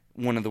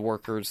one of the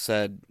workers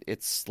said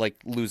it's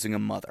like losing a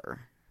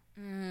mother.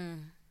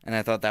 And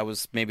I thought that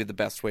was maybe the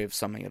best way of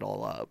summing it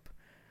all up.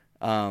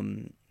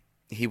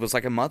 He was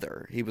like a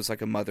mother. He was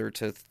like a mother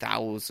to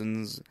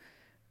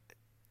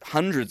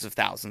hundreds of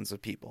thousands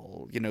of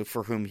people,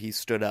 for whom he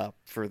stood up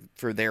for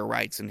their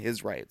rights and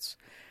his rights.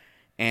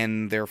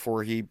 And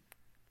therefore he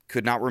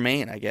could not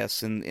remain, I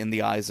guess, in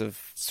the eyes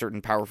of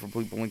certain powerful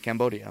people in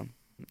Cambodia.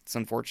 It's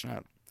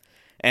unfortunate.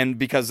 And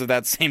because of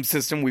that same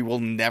system, we will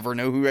never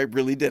know who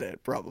really did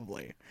it,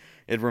 probably.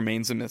 It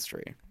remains a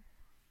mystery.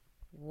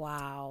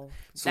 Wow.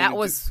 So that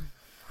was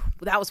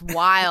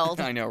wild.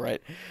 I know,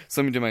 right?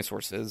 So let me do my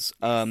sources.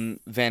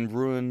 Van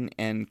Ruin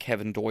and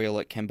Kevin Doyle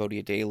at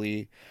Cambodia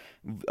Daily,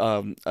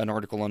 an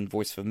article on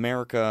Voice of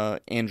America,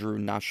 Andrew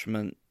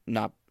Nachemson,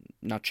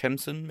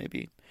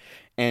 maybe,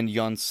 and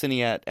Jan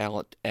Siniat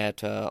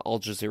at Al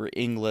Jazeera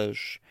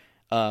English,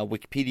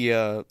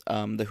 Wikipedia,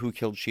 the Who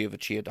Killed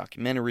Vichea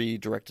documentary,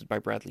 directed by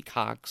Bradley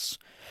Cox,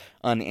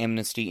 an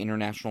Amnesty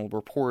International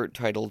report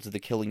titled The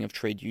Killing of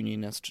Trade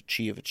Unionist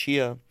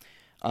Vichea,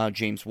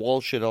 James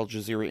Walsh at Al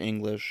Jazeera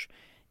English,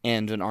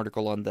 and an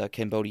article on the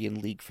Cambodian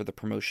League for the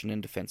Promotion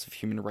and Defense of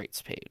Human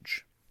Rights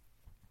page.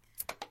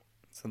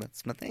 So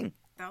that's my thing.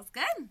 That was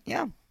good.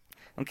 Yeah.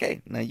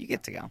 Okay, now you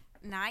get to go.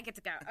 Now I get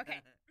to go. Okay.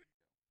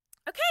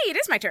 Okay, it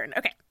is my turn.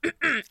 Okay.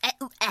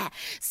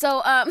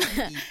 So,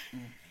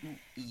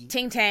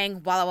 ting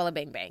tang, walla walla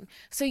bang bang.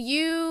 So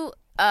you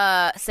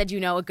said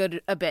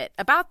a bit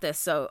about this,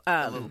 so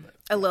a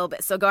little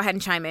bit. So go ahead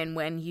and chime in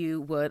when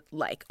you would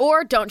like,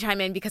 or don't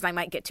chime in because I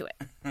might get to it.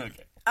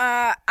 Okay.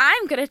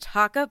 I'm gonna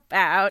talk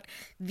about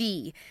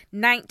the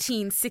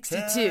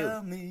 1962.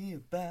 Tell me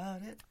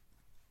about it.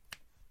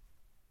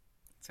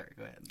 Sorry,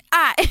 go ahead.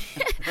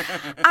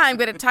 I'm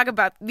going to talk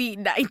about the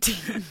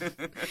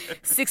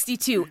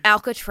 1962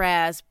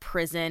 Alcatraz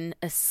prison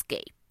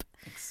escape.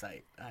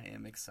 I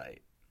am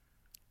excited.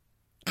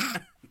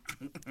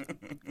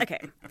 Okay.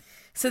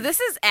 So this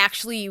is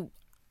actually...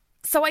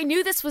 So I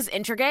knew this was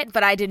intricate,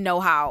 but I didn't know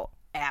how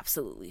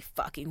absolutely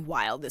fucking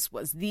wild this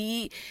was.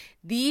 These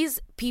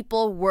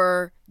people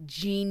were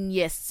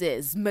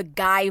geniuses,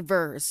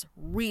 MacGyvers,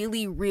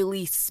 really,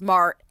 really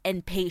smart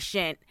and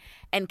patient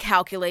and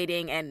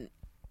calculating and...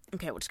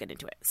 Okay, we'll just get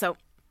into it. So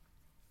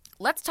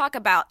let's talk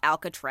about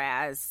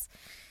Alcatraz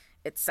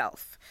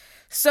itself.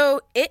 So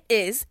it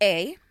is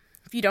if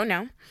you don't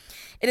know,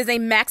 it is a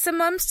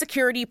maximum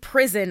security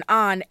prison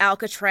on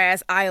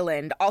Alcatraz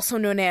Island, also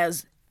known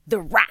as The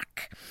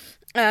Rock.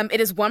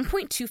 It is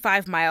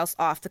 1.25 miles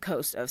off the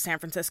coast of San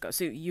Francisco.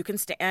 So you can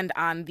stand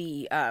on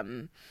the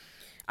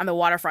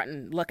waterfront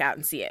and look out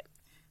and see it.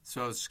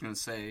 So I was just going to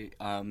say,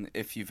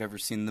 if you've ever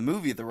seen the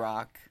movie The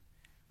Rock,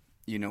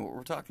 you know what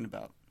we're talking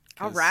about.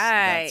 All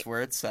right. That's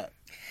where it's set.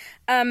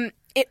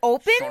 It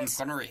opened... Sean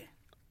Connery.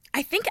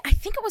 I think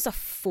it was a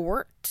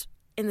fort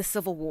in the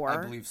Civil War.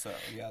 I believe so,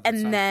 yeah.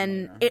 And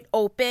then familiar. It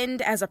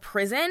opened as a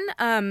prison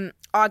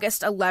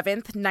August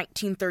 11th,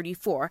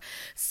 1934.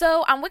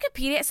 So on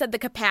Wikipedia, it said the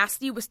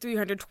capacity was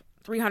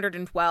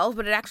 312,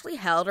 but it actually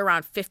held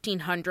around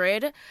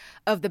 1,500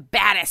 of the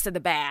baddest of the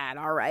bad,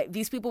 all right?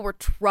 These people were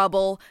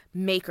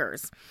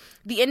troublemakers.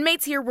 The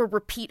inmates here were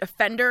repeat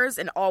offenders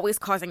and always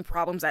causing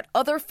problems at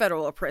other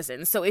federal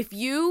prisons. So if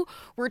you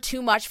were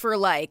too much for,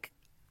 like,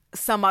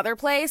 some other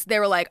place, they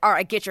were like, all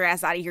right, get your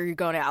ass out of here, you're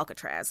going to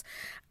Alcatraz.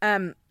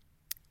 The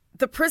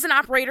prison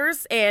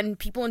operators and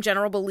people in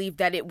general believed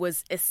that it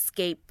was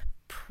escape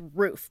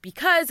proof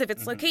because of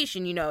its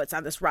location. It's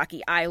on this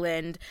rocky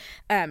island,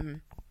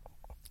 and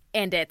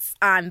it's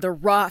on the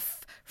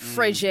rough,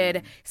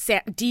 frigid,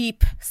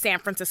 deep San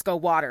Francisco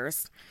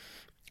waters.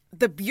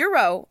 The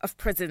Bureau of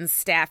Prisons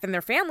staff and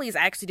their families,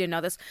 I actually didn't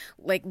know this,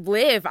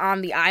 live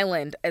on the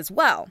island as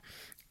well.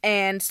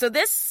 And so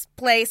this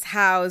place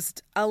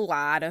housed a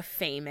lot of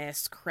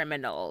famous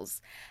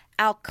criminals.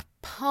 Al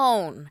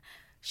Capone,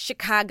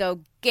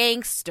 Chicago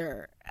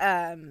gangster,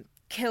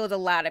 killed a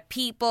lot of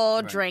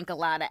people, drank a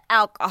lot of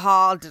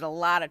alcohol, did a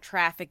lot of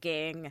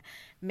trafficking,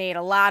 made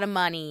a lot of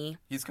money.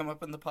 He's come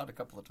up in the pod a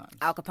couple of times.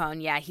 Al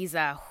Capone, yeah,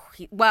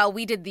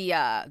 we did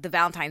the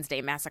Valentine's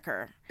Day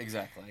massacre.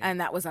 Exactly. And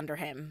that was under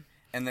him.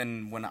 And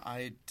then when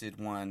I did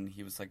one,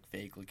 he was like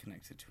vaguely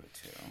connected to it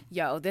too.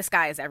 Yo, this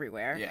guy is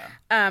everywhere. Yeah.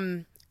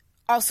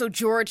 Also,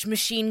 George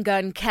Machine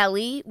Gun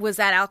Kelly was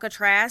at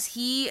Alcatraz.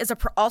 He is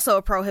also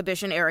a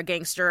Prohibition-era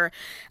gangster,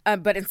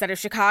 but instead of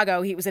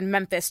Chicago, he was in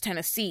Memphis,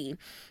 Tennessee.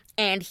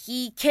 And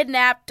he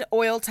kidnapped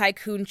oil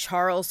tycoon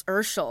Charles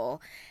Urschel,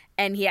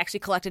 and he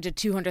actually collected a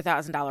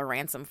 $200,000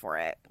 ransom for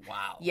it.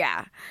 Wow.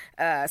 Yeah.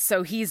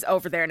 So he's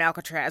over there in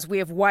Alcatraz. We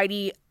have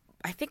Whitey,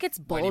 I think it's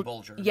Whitey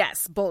Bulger.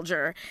 Yes,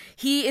 Bulger.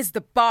 He is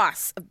the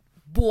boss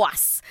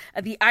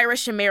of the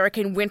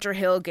Irish-American Winter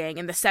Hill Gang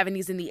in the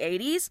 70s and the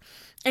 80s.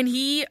 And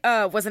he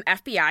was an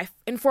FBI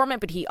informant,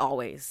 but he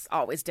always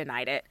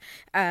denied it.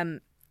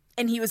 And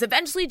he was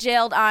eventually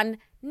jailed on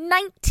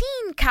 19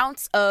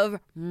 counts of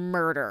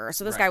murder.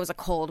 So this guy was a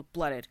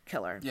cold-blooded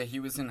killer. Yeah, he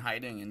was in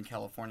hiding in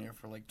California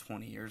for like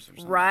 20 years or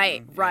something.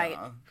 Right.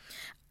 Yeah.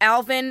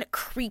 Alvin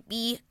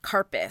Creepy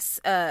Karpis.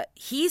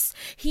 He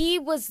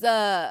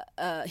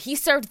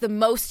served the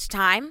most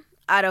time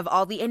out of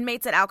all the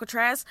inmates at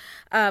Alcatraz,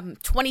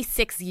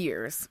 26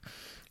 years.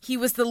 He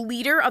was the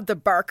leader of the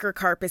Barker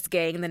Karpis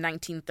gang in the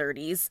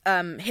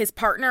 1930s. His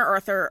partner,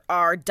 Arthur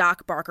R.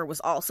 Doc Barker,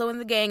 was also in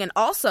the gang and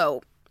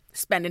also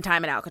spending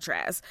time at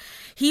Alcatraz.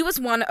 He was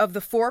one of the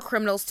 4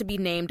 criminals to be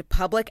named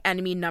Public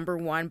Enemy Number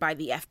 1 by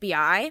the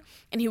FBI,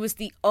 and he was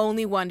the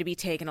only one to be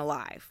taken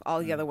alive.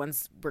 All the other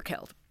ones were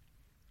killed.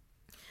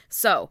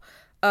 So,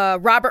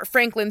 Robert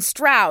Franklin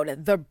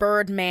Stroud, the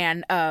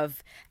Birdman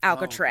of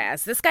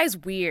Alcatraz. This guy's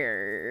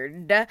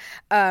weird.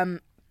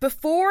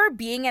 Before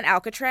being at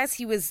Alcatraz,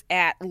 he was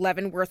at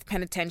Leavenworth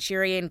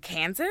Penitentiary in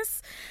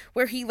Kansas,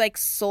 where he,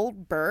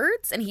 sold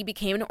birds, and he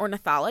became an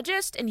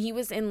ornithologist, and he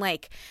was in,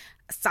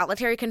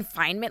 solitary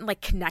confinement,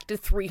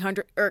 collected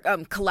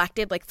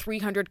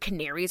 300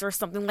 canaries or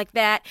something like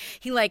that.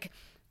 He,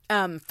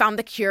 found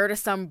the cure to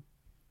some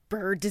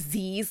bird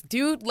disease.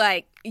 Dude,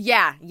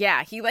 yeah,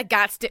 he,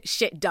 got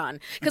shit done.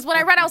 Because when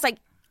I read, I was like,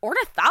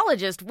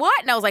 ornithologist? What?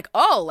 And I was like,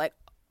 oh,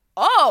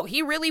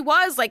 he really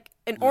was,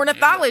 an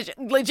ornithologist.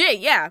 Legit,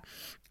 yeah.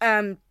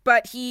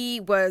 But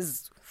he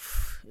was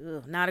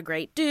not a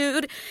great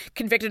dude,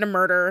 convicted of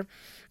murder.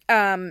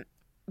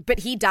 But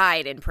he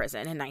died in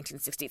prison in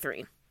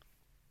 1963.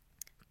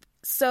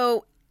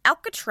 So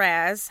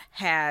Alcatraz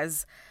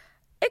has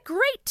a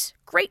great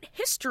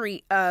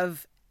history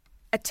of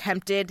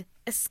attempted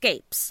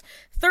escapes.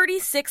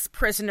 36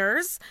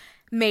 prisoners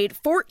made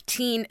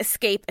 14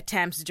 escape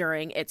attempts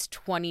during its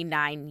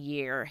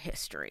 29-year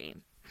history.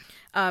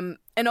 And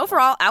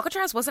overall,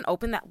 Alcatraz wasn't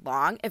open that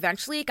long.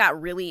 Eventually, it got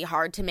really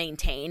hard to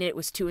maintain. It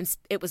was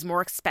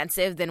more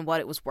expensive than what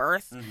it was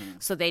worth. Mm-hmm.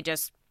 So they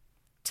just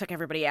took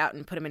everybody out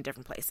and put them in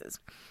different places.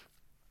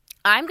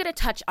 I'm going to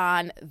touch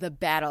on the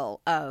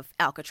Battle of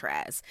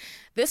Alcatraz.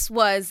 This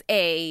was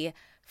a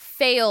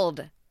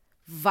failed,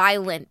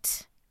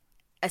 violent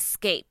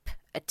escape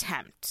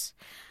attempt.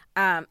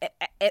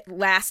 It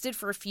lasted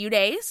for a few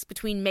days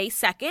between May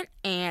 2nd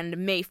and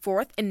May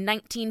 4th in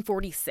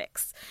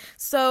 1946.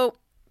 So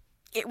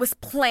it was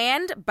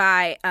planned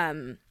by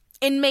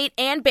inmate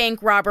and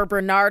bank robber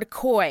Bernard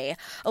Coy,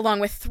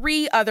 along with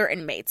 3 other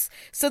inmates.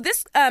 So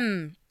this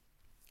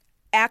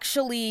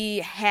actually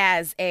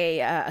has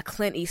a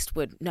Clint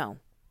Eastwood. No,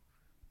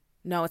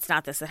 it's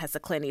not this that has the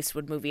Clint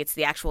Eastwood movie. It's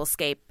the actual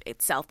escape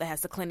itself that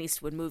has the Clint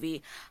Eastwood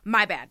movie.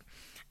 My bad.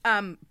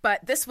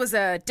 But this was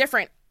a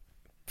different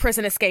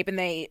prison escape, and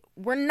they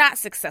were not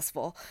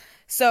successful.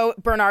 So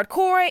Bernard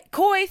Coy,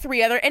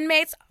 3 other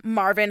inmates,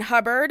 Marvin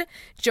Hubbard,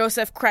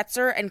 Joseph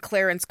Kretzer, and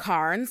Clarence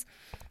Carnes.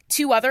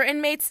 2 other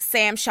inmates,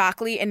 Sam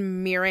Shockley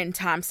and Mirren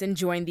Thompson,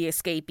 joined the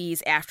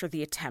escapees after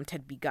the attempt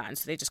had begun.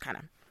 So they just kind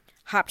of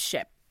hopped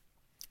ship.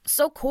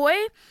 So Coy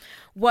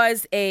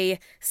was a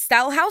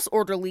cell house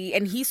orderly,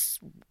 and he's,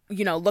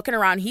 looking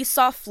around, he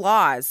saw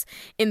flaws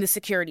in the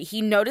security.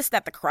 He noticed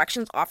that the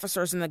corrections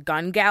officers in the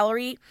gun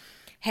gallery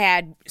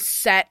had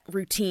set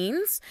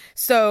routines,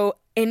 so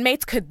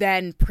inmates could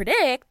then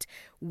predict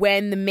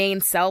when the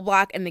main cell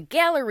block and the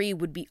gallery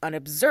would be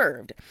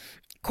unobserved.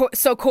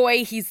 So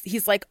Coy,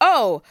 he's like,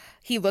 oh,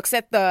 he looks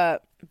at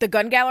the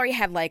gun gallery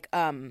had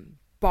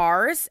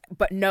bars,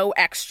 but no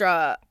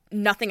extra,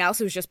 nothing else.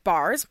 It was just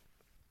bars.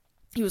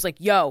 He was like,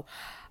 yo,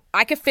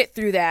 I could fit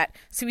through that.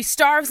 So he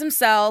starves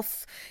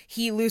himself.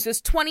 He loses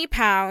 20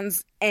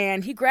 pounds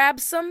and he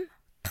grabs some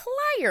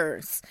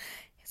pliers.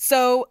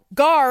 So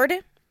guard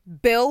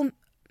Bill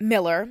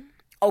Miller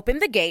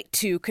opened the gate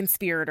to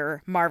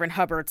conspirator Marvin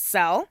Hubbard's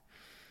cell.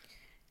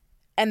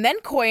 And then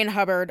Coy and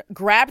Hubbard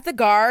grabbed the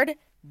guard,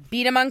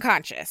 beat him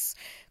unconscious.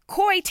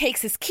 Coy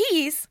takes his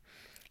keys.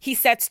 He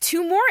sets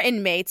 2 more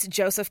inmates,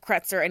 Joseph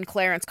Kretzer and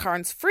Clarence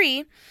Carnes,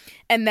 free,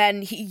 and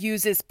then he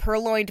uses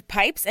purloined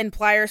pipes and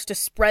pliers to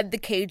spread the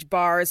cage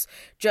bars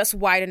just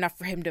wide enough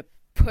for him to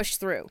push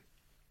through.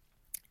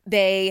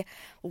 They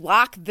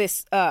lock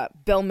this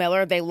Bill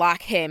Miller, they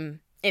lock him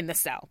in the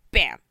cell.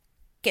 Bam.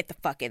 Get the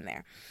fuck in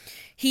there.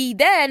 He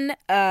then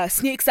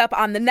sneaks up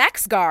on the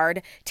next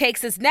guard,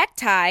 takes his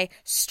necktie,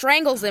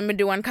 strangles him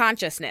into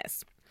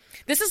unconsciousness.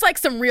 This is like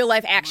some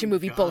real-life action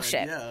movie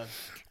bullshit. Yeah.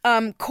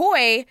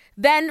 Coy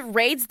then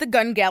raids the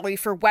gun gallery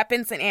for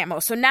weapons and ammo.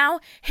 So now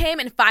him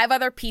and 5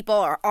 other people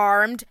are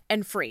armed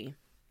and free.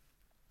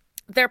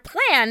 Their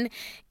plan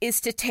is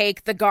to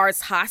take the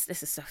guards hostage.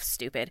 This is so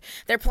stupid.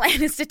 Their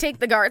plan is to take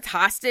the guards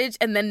hostage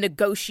and then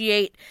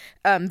negotiate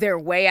their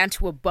way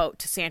onto a boat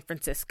to San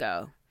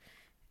Francisco.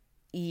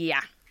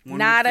 Yeah.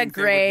 Not a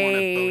great...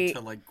 They would want a boat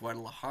to, like,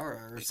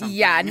 Guadalajara or something.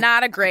 Yeah,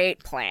 not a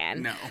great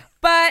plan. No.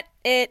 But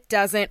it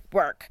doesn't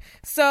work.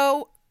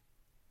 So,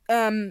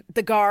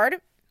 the guard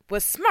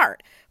was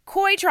smart.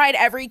 Coy tried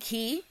every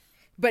key,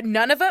 but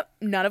none of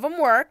them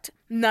worked.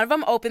 None of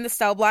them opened the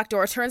cell block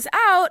door. Turns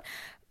out,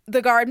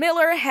 the guard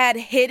Miller had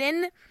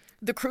hidden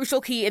the crucial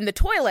key in the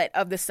toilet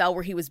of the cell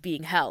where he was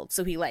being held.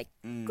 So he,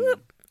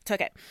 took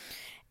it.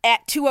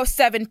 At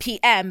 2:07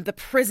 p.m., the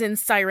prison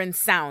siren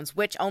sounds,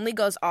 which only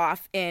goes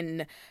off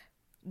in,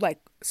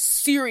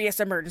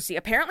 serious emergency.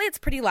 Apparently, it's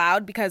pretty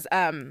loud because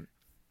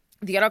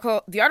the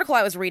article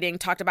I was reading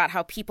talked about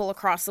how people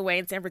across the way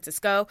in San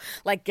Francisco,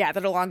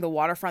 gathered along the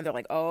waterfront. They're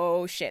like,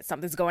 oh, shit,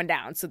 something's going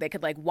down. So they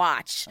could,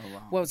 watch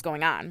what was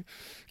going on.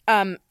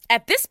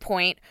 At this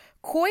point,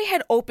 Coy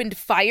had opened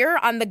fire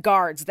on the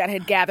guards that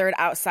had gathered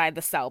outside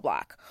the cell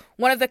block.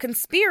 One of the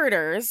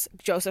conspirators,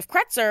 Joseph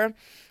Kretzer,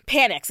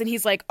 panics and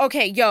he's like,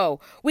 okay,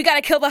 we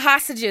gotta kill the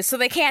hostages so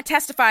they can't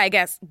testify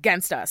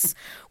against us.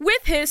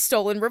 With his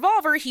stolen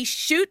revolver, he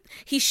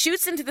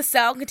shoots into the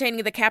cell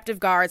containing the captive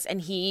guards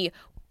and he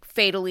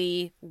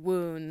fatally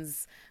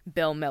wounds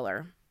Bill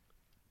Miller.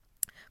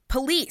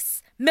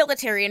 Police,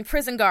 military, and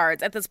prison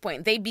guards at this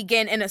point, they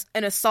begin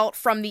an assault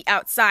from the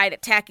outside,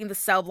 attacking the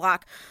cell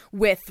block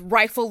with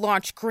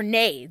rifle-launched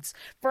grenades.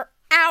 For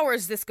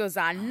hours this goes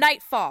on.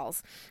 Night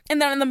falls.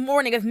 And then on the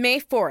morning of May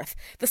 4th,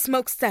 the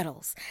smoke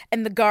settles,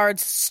 and the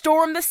guards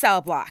storm the cell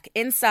block.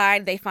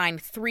 Inside, they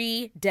find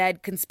 3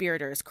 dead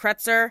conspirators,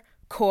 Kretzer,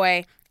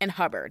 Coy, and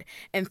Hubbard,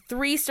 and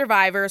 3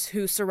 survivors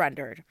who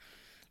surrendered.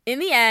 In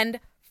the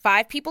end,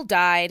 5 people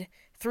died,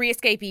 3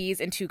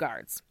 escapees, and 2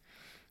 guards.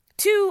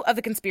 2 of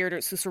the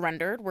conspirators who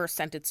surrendered were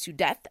sentenced to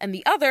death, and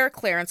the other,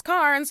 Clarence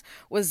Carnes,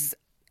 was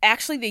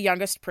actually the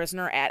youngest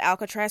prisoner at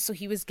Alcatraz, so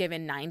he was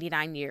given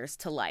 99 years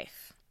to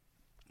life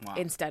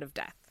instead of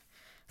death.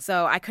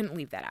 So I couldn't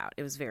leave that out.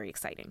 It was very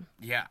exciting.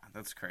 Yeah,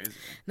 that's crazy.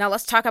 Now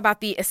let's talk about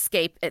the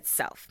escape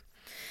itself.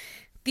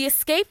 The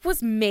escape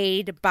was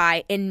made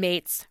by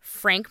inmates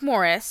Frank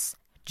Morris,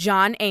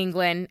 John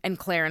Anglin, and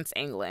Clarence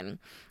Anglin.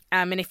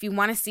 And if you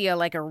want to see a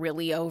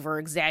really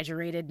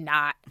over-exaggerated,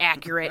 not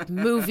accurate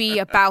movie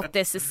about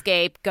this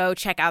escape, go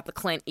check out the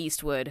Clint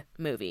Eastwood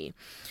movie.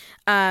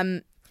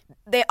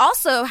 They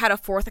also had a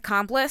 4th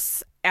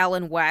accomplice,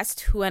 Alan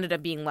West, who ended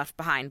up being left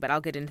behind, but I'll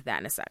get into that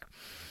in a sec.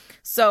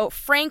 So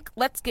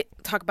let's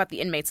talk about the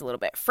inmates a little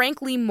bit.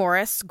 Frank Lee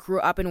Morris grew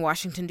up in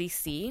Washington,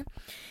 D.C.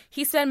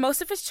 He spent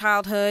most of his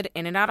childhood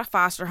in and out of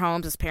foster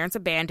homes. His parents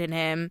abandoned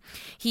him.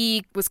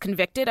 He was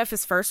convicted of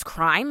his first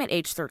crime at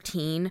age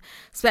 13,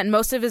 spent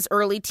most of his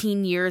early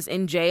teen years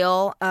in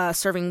jail,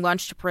 serving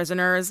lunch to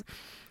prisoners.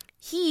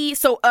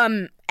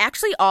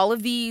 Actually all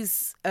of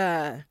these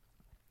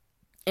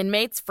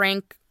inmates,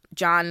 Frank,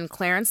 John, and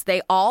Clarence,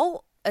 they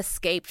all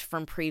escaped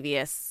from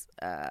previous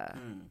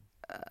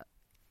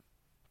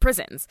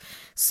prisons.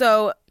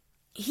 So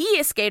he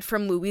escaped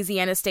from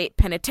Louisiana State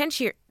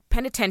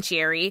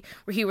Penitentiary,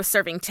 where he was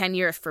serving 10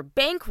 years for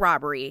bank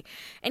robbery,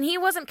 and he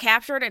wasn't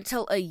captured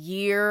until a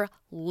year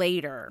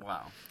later.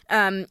 Wow.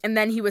 And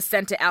then he was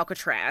sent to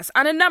Alcatraz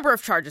on a number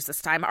of charges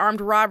this time: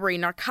 armed robbery,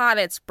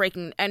 narcotics,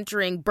 breaking and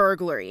entering,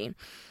 burglary.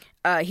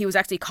 He was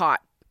actually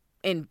caught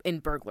in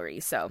burglary,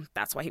 so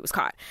that's why he was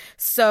caught.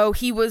 So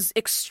he was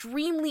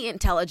extremely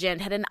intelligent,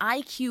 had an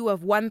IQ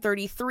of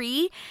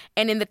 133,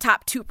 and in the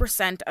top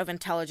 2% of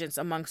intelligence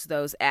amongst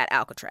those at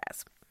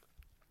Alcatraz.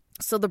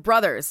 So the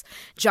brothers,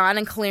 John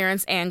and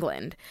Clarence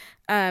Anglin,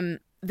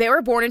 they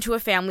were born into a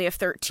family of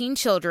 13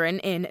 children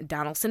in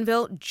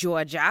Donaldsonville,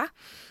 Georgia.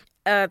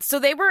 So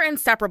they were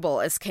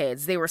inseparable as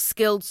kids. They were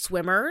skilled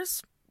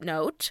swimmers,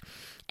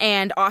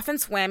 and often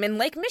swam in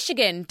Lake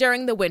Michigan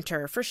during the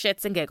winter for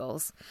shits and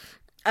giggles.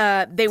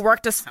 They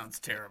worked as... Sounds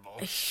terrible.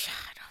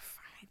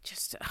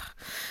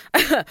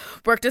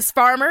 Worked as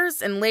farmers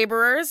and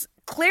laborers.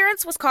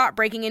 Clarence was caught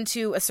breaking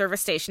into a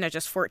service station at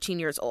just 14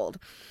 years old.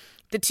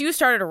 The two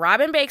started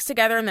robbing banks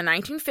together in the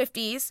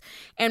 1950s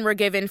and were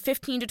given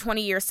 15 to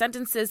 20-year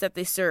sentences that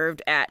they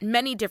served at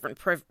many different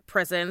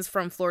prisons,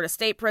 from Florida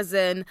State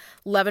Prison,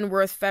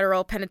 Leavenworth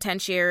Federal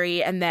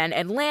Penitentiary, and then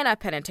Atlanta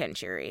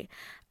Penitentiary.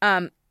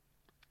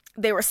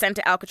 They were sent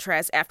to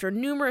Alcatraz after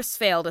numerous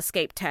failed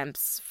escape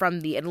attempts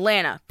from the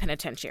Atlanta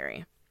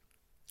Penitentiary.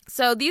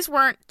 So these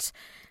weren't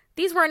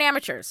These weren't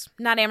amateurs.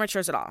 Not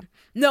amateurs at all.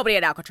 Nobody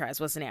at Alcatraz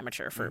was an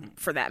amateur,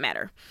 for that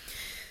matter.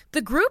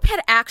 The group had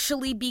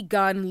actually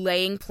begun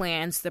laying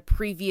plans the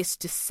previous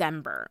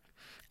December.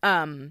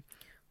 When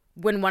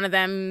one of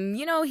them,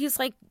 he's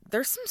like,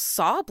 there's some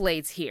saw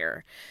blades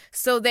here.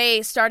 So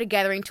they started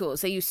gathering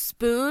tools. They used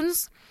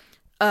spoons,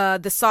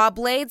 the saw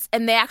blades,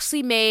 and they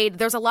actually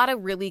there's a lot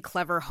of really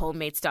clever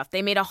homemade stuff.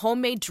 They made a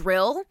homemade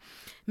drill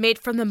made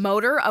from the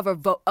motor of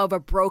a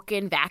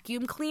broken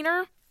vacuum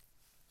cleaner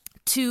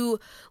to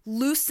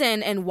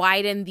loosen and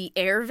widen the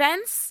air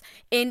vents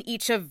in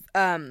each of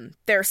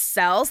their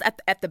cells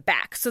at the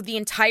back. So the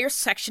entire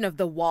section of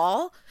the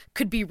wall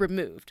could be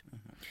removed.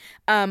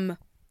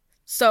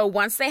 So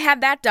once they had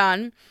that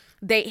done,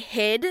 they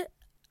hid.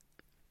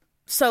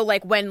 So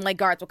when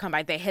guards would come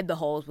by, they hid the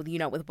holes with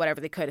whatever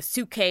they could, a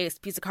suitcase,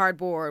 piece of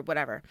cardboard,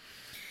 whatever.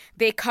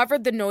 They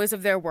covered the noise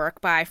of their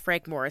work by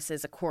Frank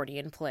Morris's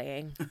accordion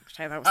playing, which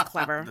I thought was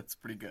clever. That's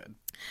pretty good.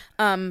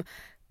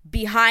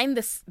 Behind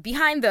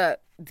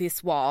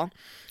this wall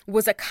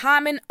was a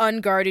common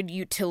unguarded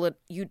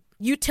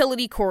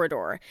utility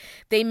corridor.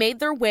 They made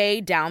their way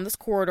down this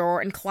corridor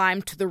and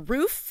climbed to the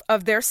roof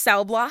of their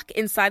cell block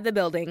inside the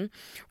building,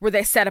 where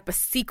they set up a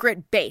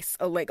secret base,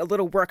 a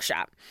little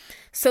workshop.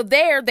 So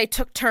there they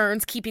took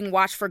turns keeping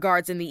watch for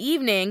guards in the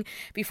evening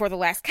before the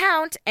last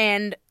count,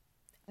 and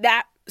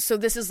so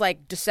this is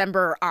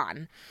December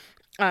on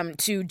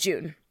to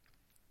June.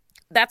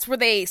 That's where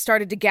they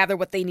started to gather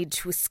what they needed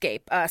to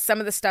escape. Some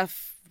of the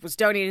stuff was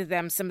donated to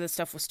them. Some of the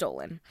stuff was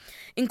stolen,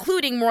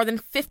 including more than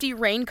 50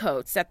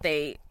 raincoats that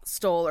they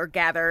stole or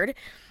gathered.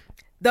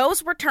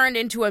 Those were turned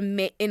into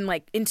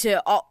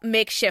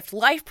makeshift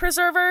life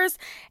preservers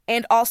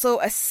and also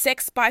a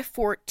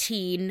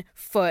 6x14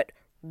 foot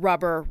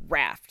rubber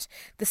raft.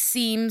 The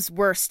seams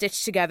were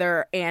stitched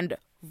together and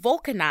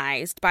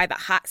vulcanized by the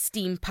hot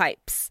steam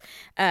pipes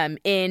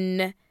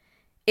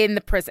in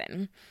the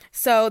prison.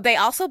 So they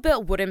also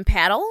built wooden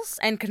paddles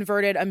and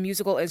converted a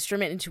musical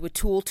instrument into a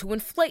tool to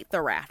inflate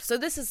the raft. So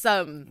this is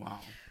some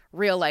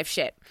real life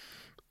shit.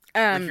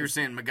 Like you're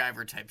saying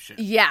MacGyver type shit.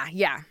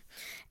 Yeah.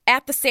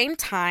 At the same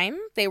time,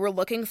 they were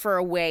looking for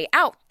a way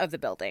out of the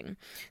building.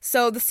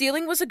 So the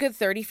ceiling was a good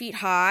 30 feet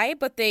high,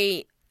 but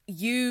they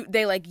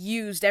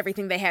used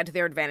everything they had to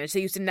their advantage.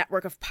 They used a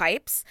network of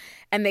pipes,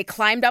 and they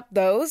climbed up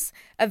those,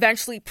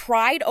 eventually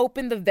pried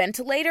open the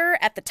ventilator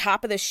at the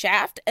top of the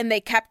shaft, and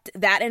they kept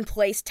that in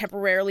place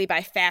temporarily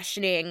by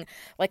fashioning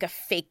a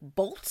fake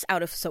bolt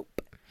out of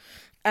soap.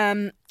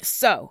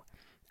 So,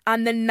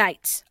 on the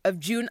night of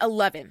June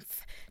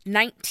 11th,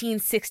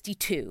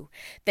 1962,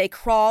 they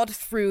crawled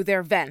through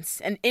their vents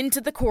and into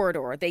the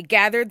corridor. They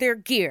gathered their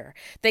gear.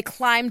 They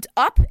climbed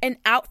up and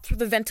out through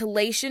the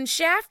ventilation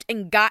shaft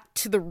and got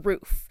to the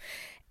roof.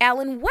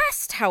 Alan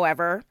West,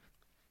 however,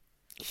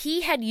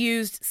 he had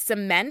used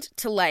cement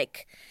to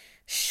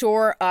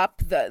shore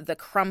up the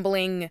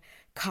crumbling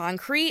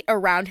concrete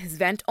around his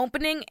vent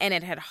opening, and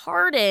it had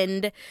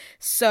hardened,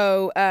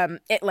 so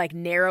it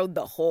narrowed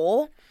the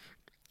hole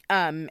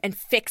and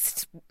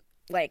fixed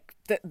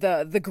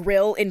the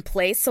grill in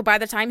place. So by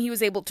the time he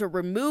was able to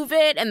remove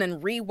it and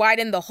then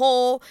re-widen the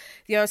hole,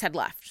 the others had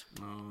left.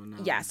 Oh, no.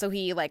 Yeah, so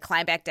he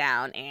climbed back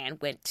down and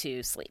went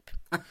to sleep.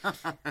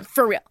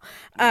 For real.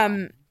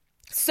 Wow.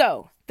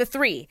 So the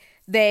three,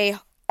 they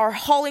are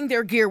hauling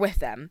their gear with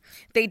them.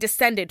 They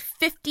descended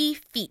 50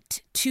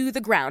 feet to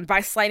the ground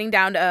by sliding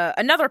down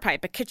another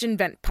pipe, a kitchen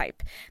vent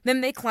pipe. Then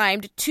they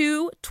climbed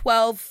 2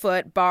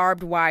 12-foot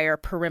barbed wire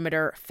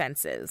perimeter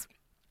fences.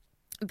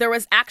 There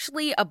was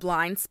actually a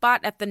blind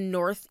spot at the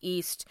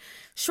northeast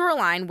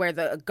shoreline where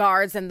the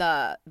guards and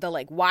the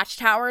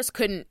watchtowers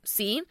couldn't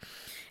see.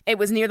 It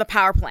was near the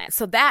power plant,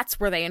 so that's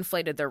where they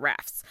inflated their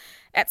rafts.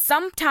 At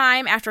some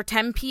time after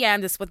 10 p.m.,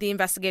 this is what the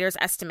investigators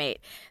estimate,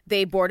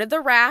 they boarded the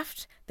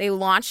raft, they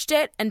launched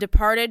it, and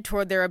departed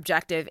toward their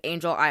objective,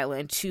 Angel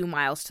Island, 2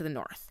 miles to the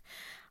north.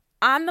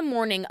 On the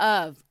morning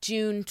of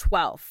June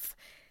 12th,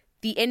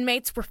 the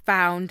inmates were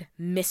found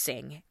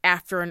missing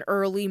after an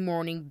early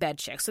morning bed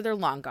check, so they're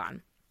long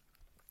gone.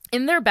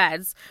 In their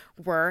beds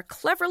were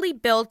cleverly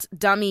built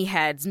dummy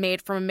heads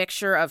made from a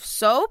mixture of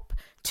soap,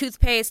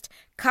 toothpaste,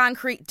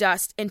 concrete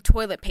dust, and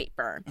toilet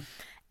paper.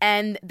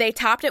 And they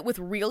topped it with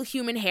real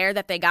human hair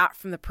that they got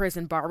from the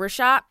prison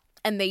barbershop,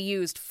 and they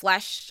used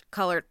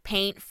flesh-colored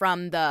paint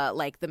from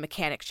the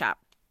mechanic shop.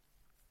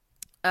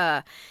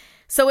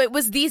 So it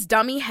was these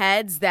dummy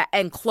heads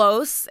and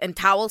clothes and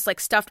towels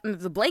stuffed under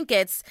the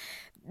blankets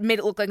made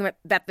it look like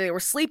that they were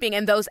sleeping,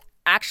 and those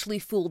actually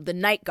fooled the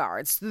night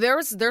guards.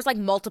 There's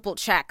multiple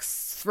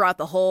checks throughout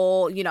the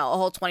whole, a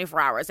whole 24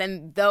 hours,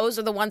 and those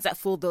are the ones that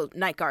fooled the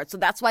night guards. So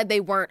that's why they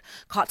weren't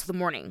caught till the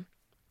morning.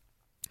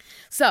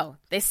 So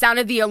they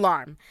sounded the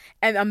alarm,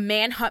 and a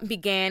manhunt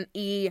began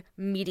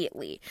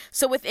immediately.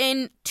 So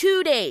within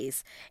 2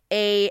 days,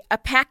 a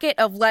packet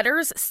of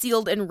letters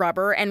sealed in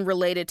rubber and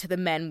related to the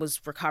men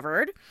was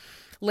recovered.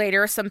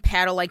 Later, some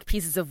paddle-like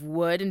pieces of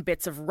wood and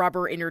bits of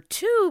rubber inner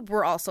tube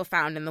were also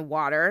found in the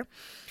water.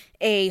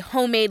 A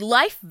homemade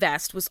life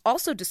vest was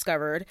also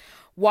discovered,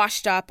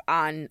 washed up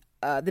on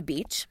the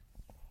beach.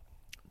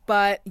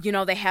 But,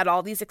 they had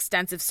all these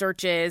extensive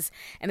searches,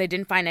 and they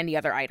didn't find any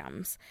other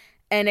items.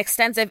 An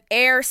extensive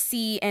air,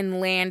 sea,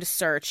 and land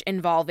search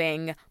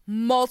involving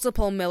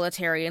multiple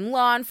military and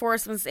law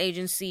enforcement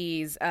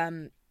agencies.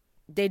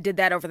 They did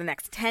that over the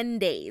next 10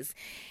 days.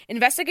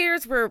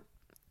 Investigators were,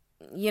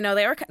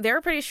 they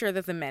were pretty sure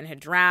that the men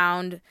had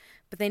drowned,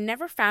 but they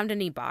never found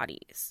any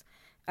bodies.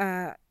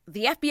 The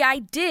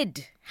FBI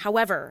did,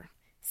 however,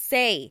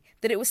 say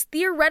that it was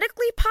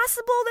theoretically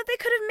possible that they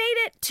could have made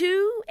it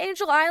to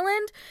Angel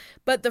Island,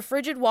 but the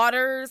frigid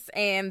waters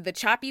and the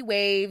choppy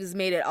waves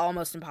made it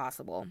almost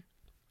impossible.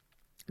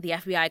 The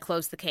FBI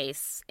closed the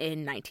case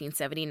in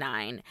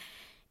 1979,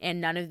 and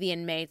none of the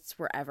inmates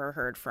were ever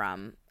heard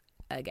from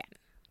again.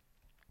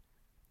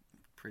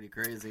 Pretty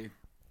crazy.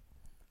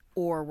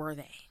 Or were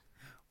they?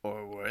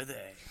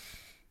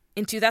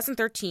 In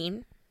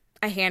 2013,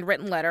 a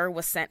handwritten letter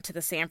was sent to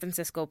the San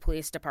Francisco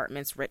Police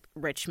Department's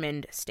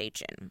Richmond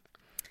station.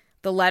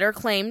 The letter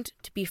claimed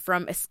to be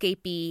from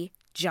escapee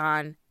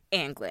John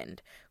Anglin.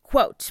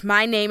 Quote,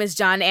 "My name is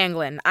John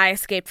Anglin. I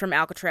escaped from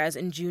Alcatraz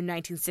in June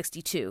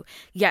 1962.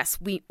 Yes,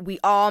 we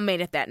all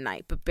made it that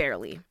night, but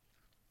barely."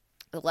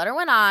 The letter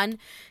went on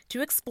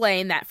to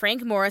explain that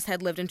Frank Morris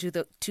had lived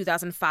into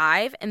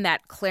 2005 and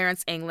that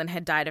Clarence Anglin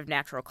had died of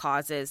natural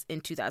causes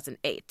in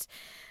 2008.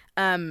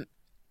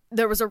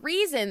 There was a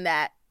reason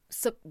that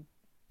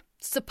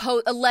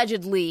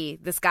allegedly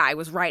this guy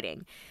was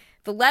writing.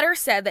 The letter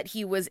said that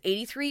he was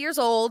 83 years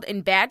old,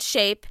 in bad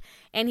shape,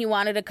 and he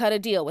wanted to cut a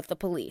deal with the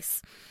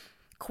police.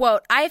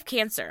 Quote, "I have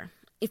cancer.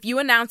 If you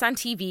announce on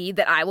TV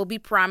that I will be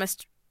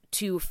promised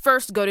to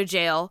first go to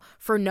jail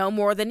for no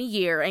more than a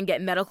year and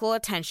get medical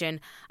attention,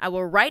 I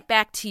will write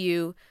back to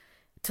you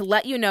to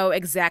let you know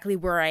exactly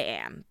where I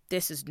am.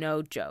 This is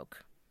no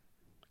joke."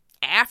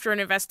 After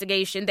an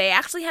investigation, they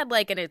actually had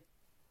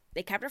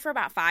they kept it for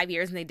about 5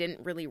 years, and they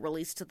didn't really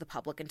release to the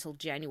public until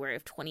January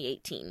of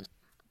 2018.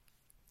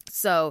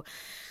 So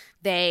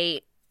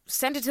they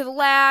sent it to the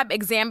lab,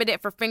 examined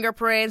it for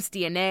fingerprints,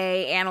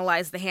 DNA,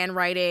 analyzed the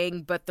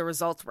handwriting, but the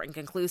results were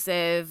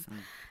inconclusive.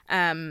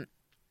 Yeah,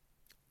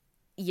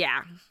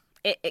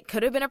 it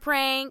could have been a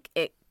prank.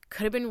 It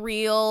could have been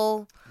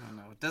real. I don't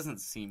know. It doesn't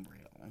seem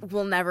real.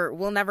 We'll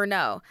never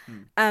know.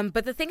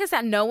 But the thing is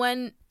that no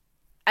one,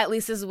 at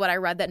least this is what I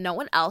read, that no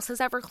one else has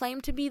ever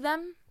claimed to be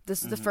them.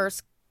 This is the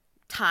first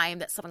time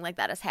that something like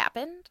that has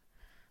happened.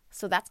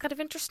 So that's kind of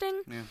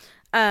interesting.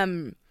 Yeah.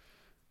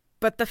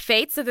 But the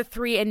fates of the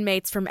 3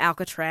 inmates from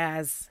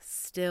Alcatraz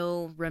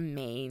still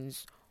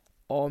remains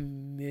a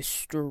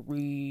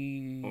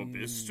mystery. A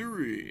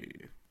mystery.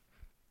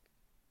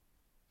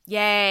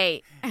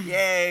 Yay.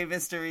 Yay,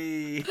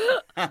 mystery.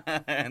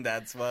 And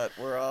that's what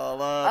we're all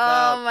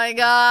about. Oh, my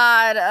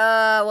God.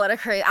 What a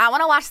crazy. I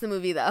want to watch the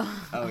movie, though.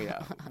 Oh,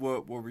 yeah.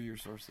 What were your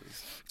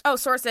sources? Oh,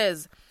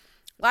 sources.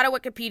 A lot of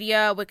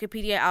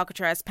Wikipedia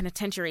Alcatraz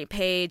penitentiary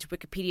page,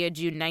 Wikipedia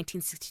June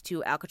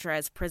 1962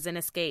 Alcatraz prison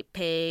escape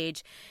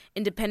page,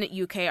 independent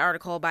UK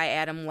article by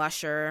Adam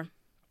Lusher,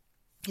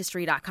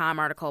 History.com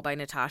article by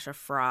Natasha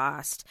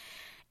Frost.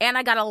 And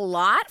I got a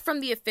lot from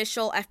the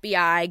official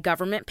FBI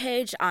government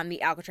page on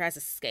the Alcatraz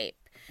escape.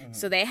 Mm-hmm.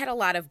 So they had a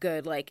lot of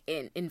good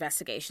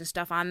investigation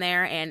stuff on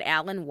there. And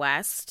Alan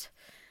West,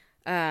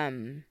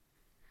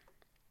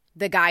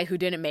 the guy who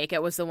didn't make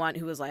it, was the one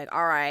who was like,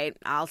 all right,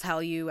 I'll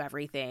tell you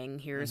everything.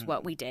 Here's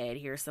what we did.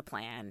 Here's the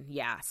plan.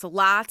 Yeah. So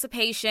lots of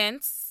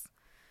patience,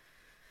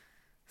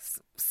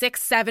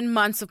 6-7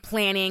 months of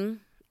planning,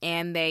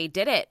 and they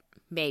did it.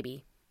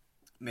 Maybe.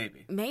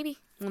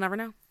 We'll never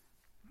know.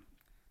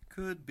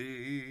 Could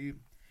be.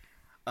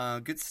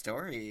 Good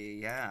story.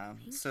 Yeah.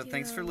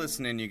 Thanks for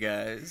listening, you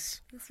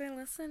guys. Thanks for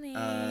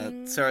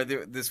listening. Sorry,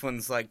 this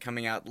one's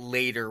coming out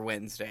later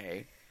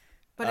Wednesday.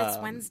 But it's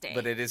Wednesday.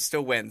 But it is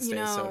still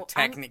Wednesday, so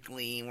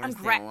technically we're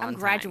still on I'm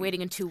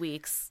graduating in 2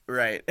 weeks.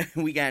 Right.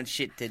 We got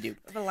shit to do.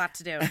 I have a lot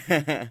to do.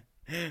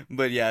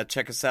 But yeah,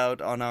 check us out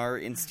on our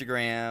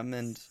Instagram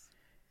and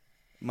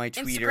my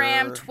Twitter.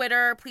 Instagram,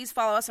 Twitter. Please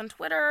follow us on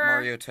Twitter.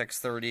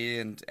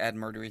 MarioTex30 and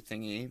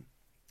 @MurderyThingy,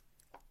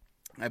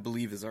 I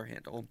believe, is our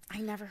handle.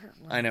 I never heard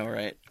one. I know,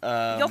 right?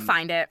 You'll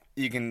find it.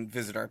 You can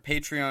visit our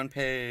Patreon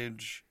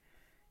page.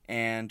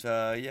 And,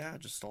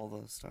 just all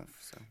the stuff.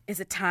 So.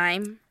 Is it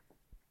time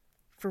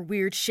for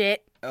weird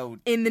shit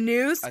in the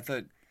news? I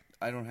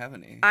don't have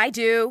any. I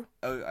do.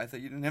 Oh, I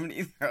thought you didn't have any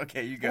either.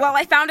 Okay, you go. Well,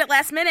 I found it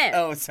last minute.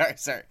 Oh, sorry.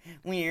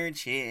 Weird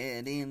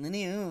shit in the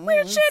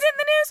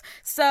news.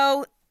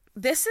 So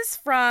this is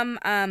from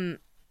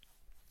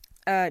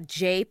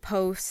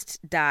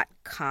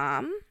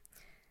jpost.com,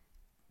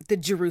 the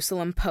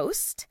Jerusalem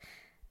Post,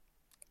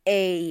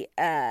 an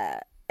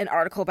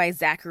article by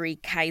Zachary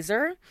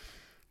Kaiser.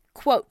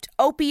 Quote,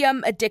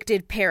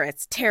 opium-addicted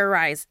parrots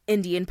terrorize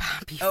Indian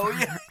poppy farmers. Oh,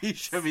 yeah, you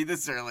showed me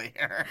this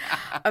earlier.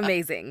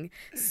 Amazing.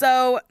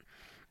 So,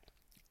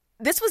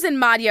 this was in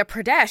Madhya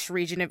Pradesh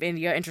region of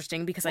India.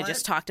 Interesting, because I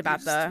just talked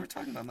about the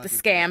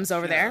scams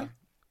over there.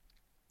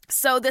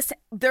 So,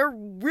 there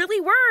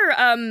really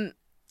were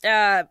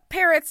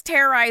parrots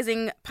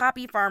terrorizing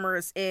poppy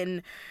farmers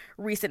in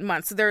recent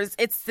months. So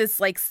it's this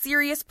like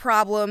serious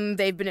problem.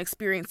 They've been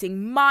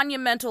experiencing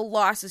monumental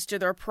losses to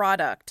their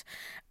product.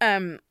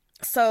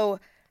 So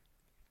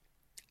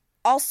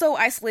also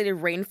isolated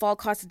rainfall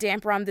caused a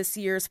damper on this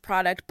year's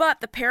product,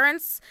 but the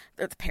parrots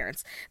are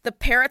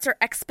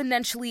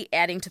exponentially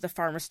adding to the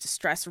farmers'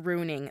 distress,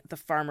 ruining the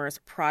farmers'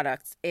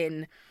 products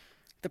in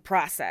the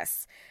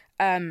process.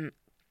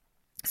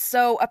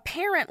 So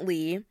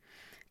apparently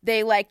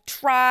they like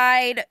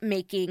tried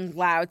making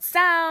loud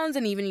sounds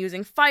and even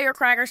using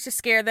firecrackers to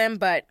scare them,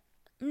 but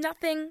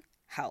nothing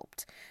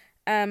helped.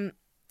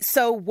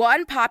 So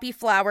one poppy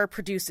flower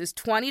produces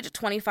 20 to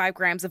 25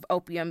 grams of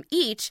opium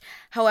each.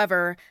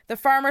 However, the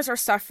farmers are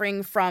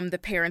suffering from the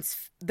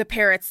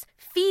parrots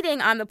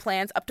feeding on the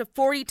plants up to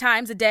 40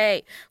 times a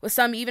day, with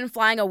some even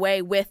flying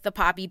away with the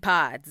poppy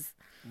pods.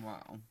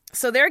 Wow.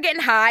 So they're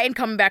getting high and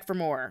coming back for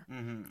more.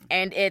 Mm-hmm.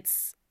 And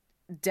it's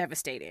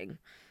devastating.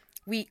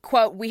 We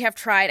have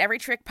tried every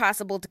trick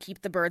possible to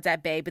keep the birds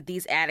at bay, but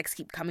these addicts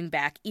keep coming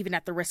back, even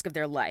at the risk of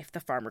their life, the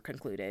farmer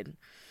concluded.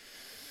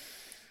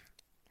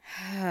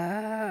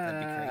 That'd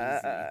be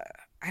crazy.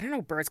 I don't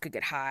know. Birds could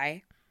get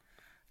high.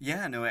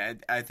 Yeah, no,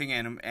 I think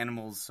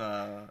animals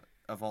of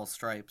all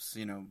stripes,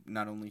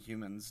 not only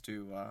humans,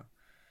 do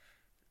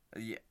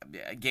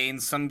gain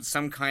some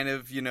kind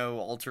of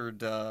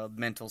altered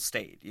mental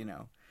state.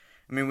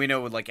 I mean, we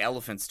know like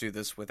elephants do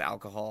this with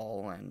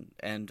alcohol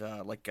and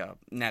like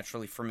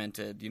naturally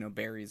fermented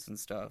berries and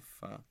stuff.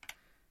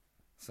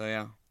 So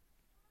yeah.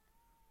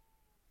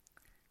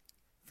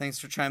 Thanks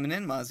for chiming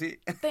in, Mozzie.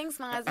 Thanks,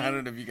 Mozzie. I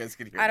don't know if you guys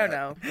could hear I that.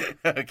 don't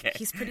know. Okay.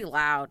 He's pretty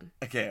loud.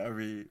 Okay, are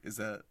we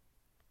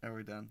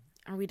done?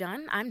 Are we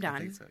done? I'm done. I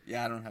think so.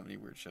 Yeah, I don't have any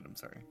weird shit, I'm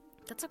sorry.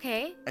 That's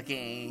okay.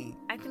 Okay.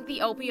 I think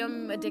the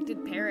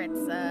opium-addicted parrots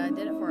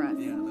did it for us.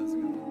 Yeah, that's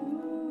good.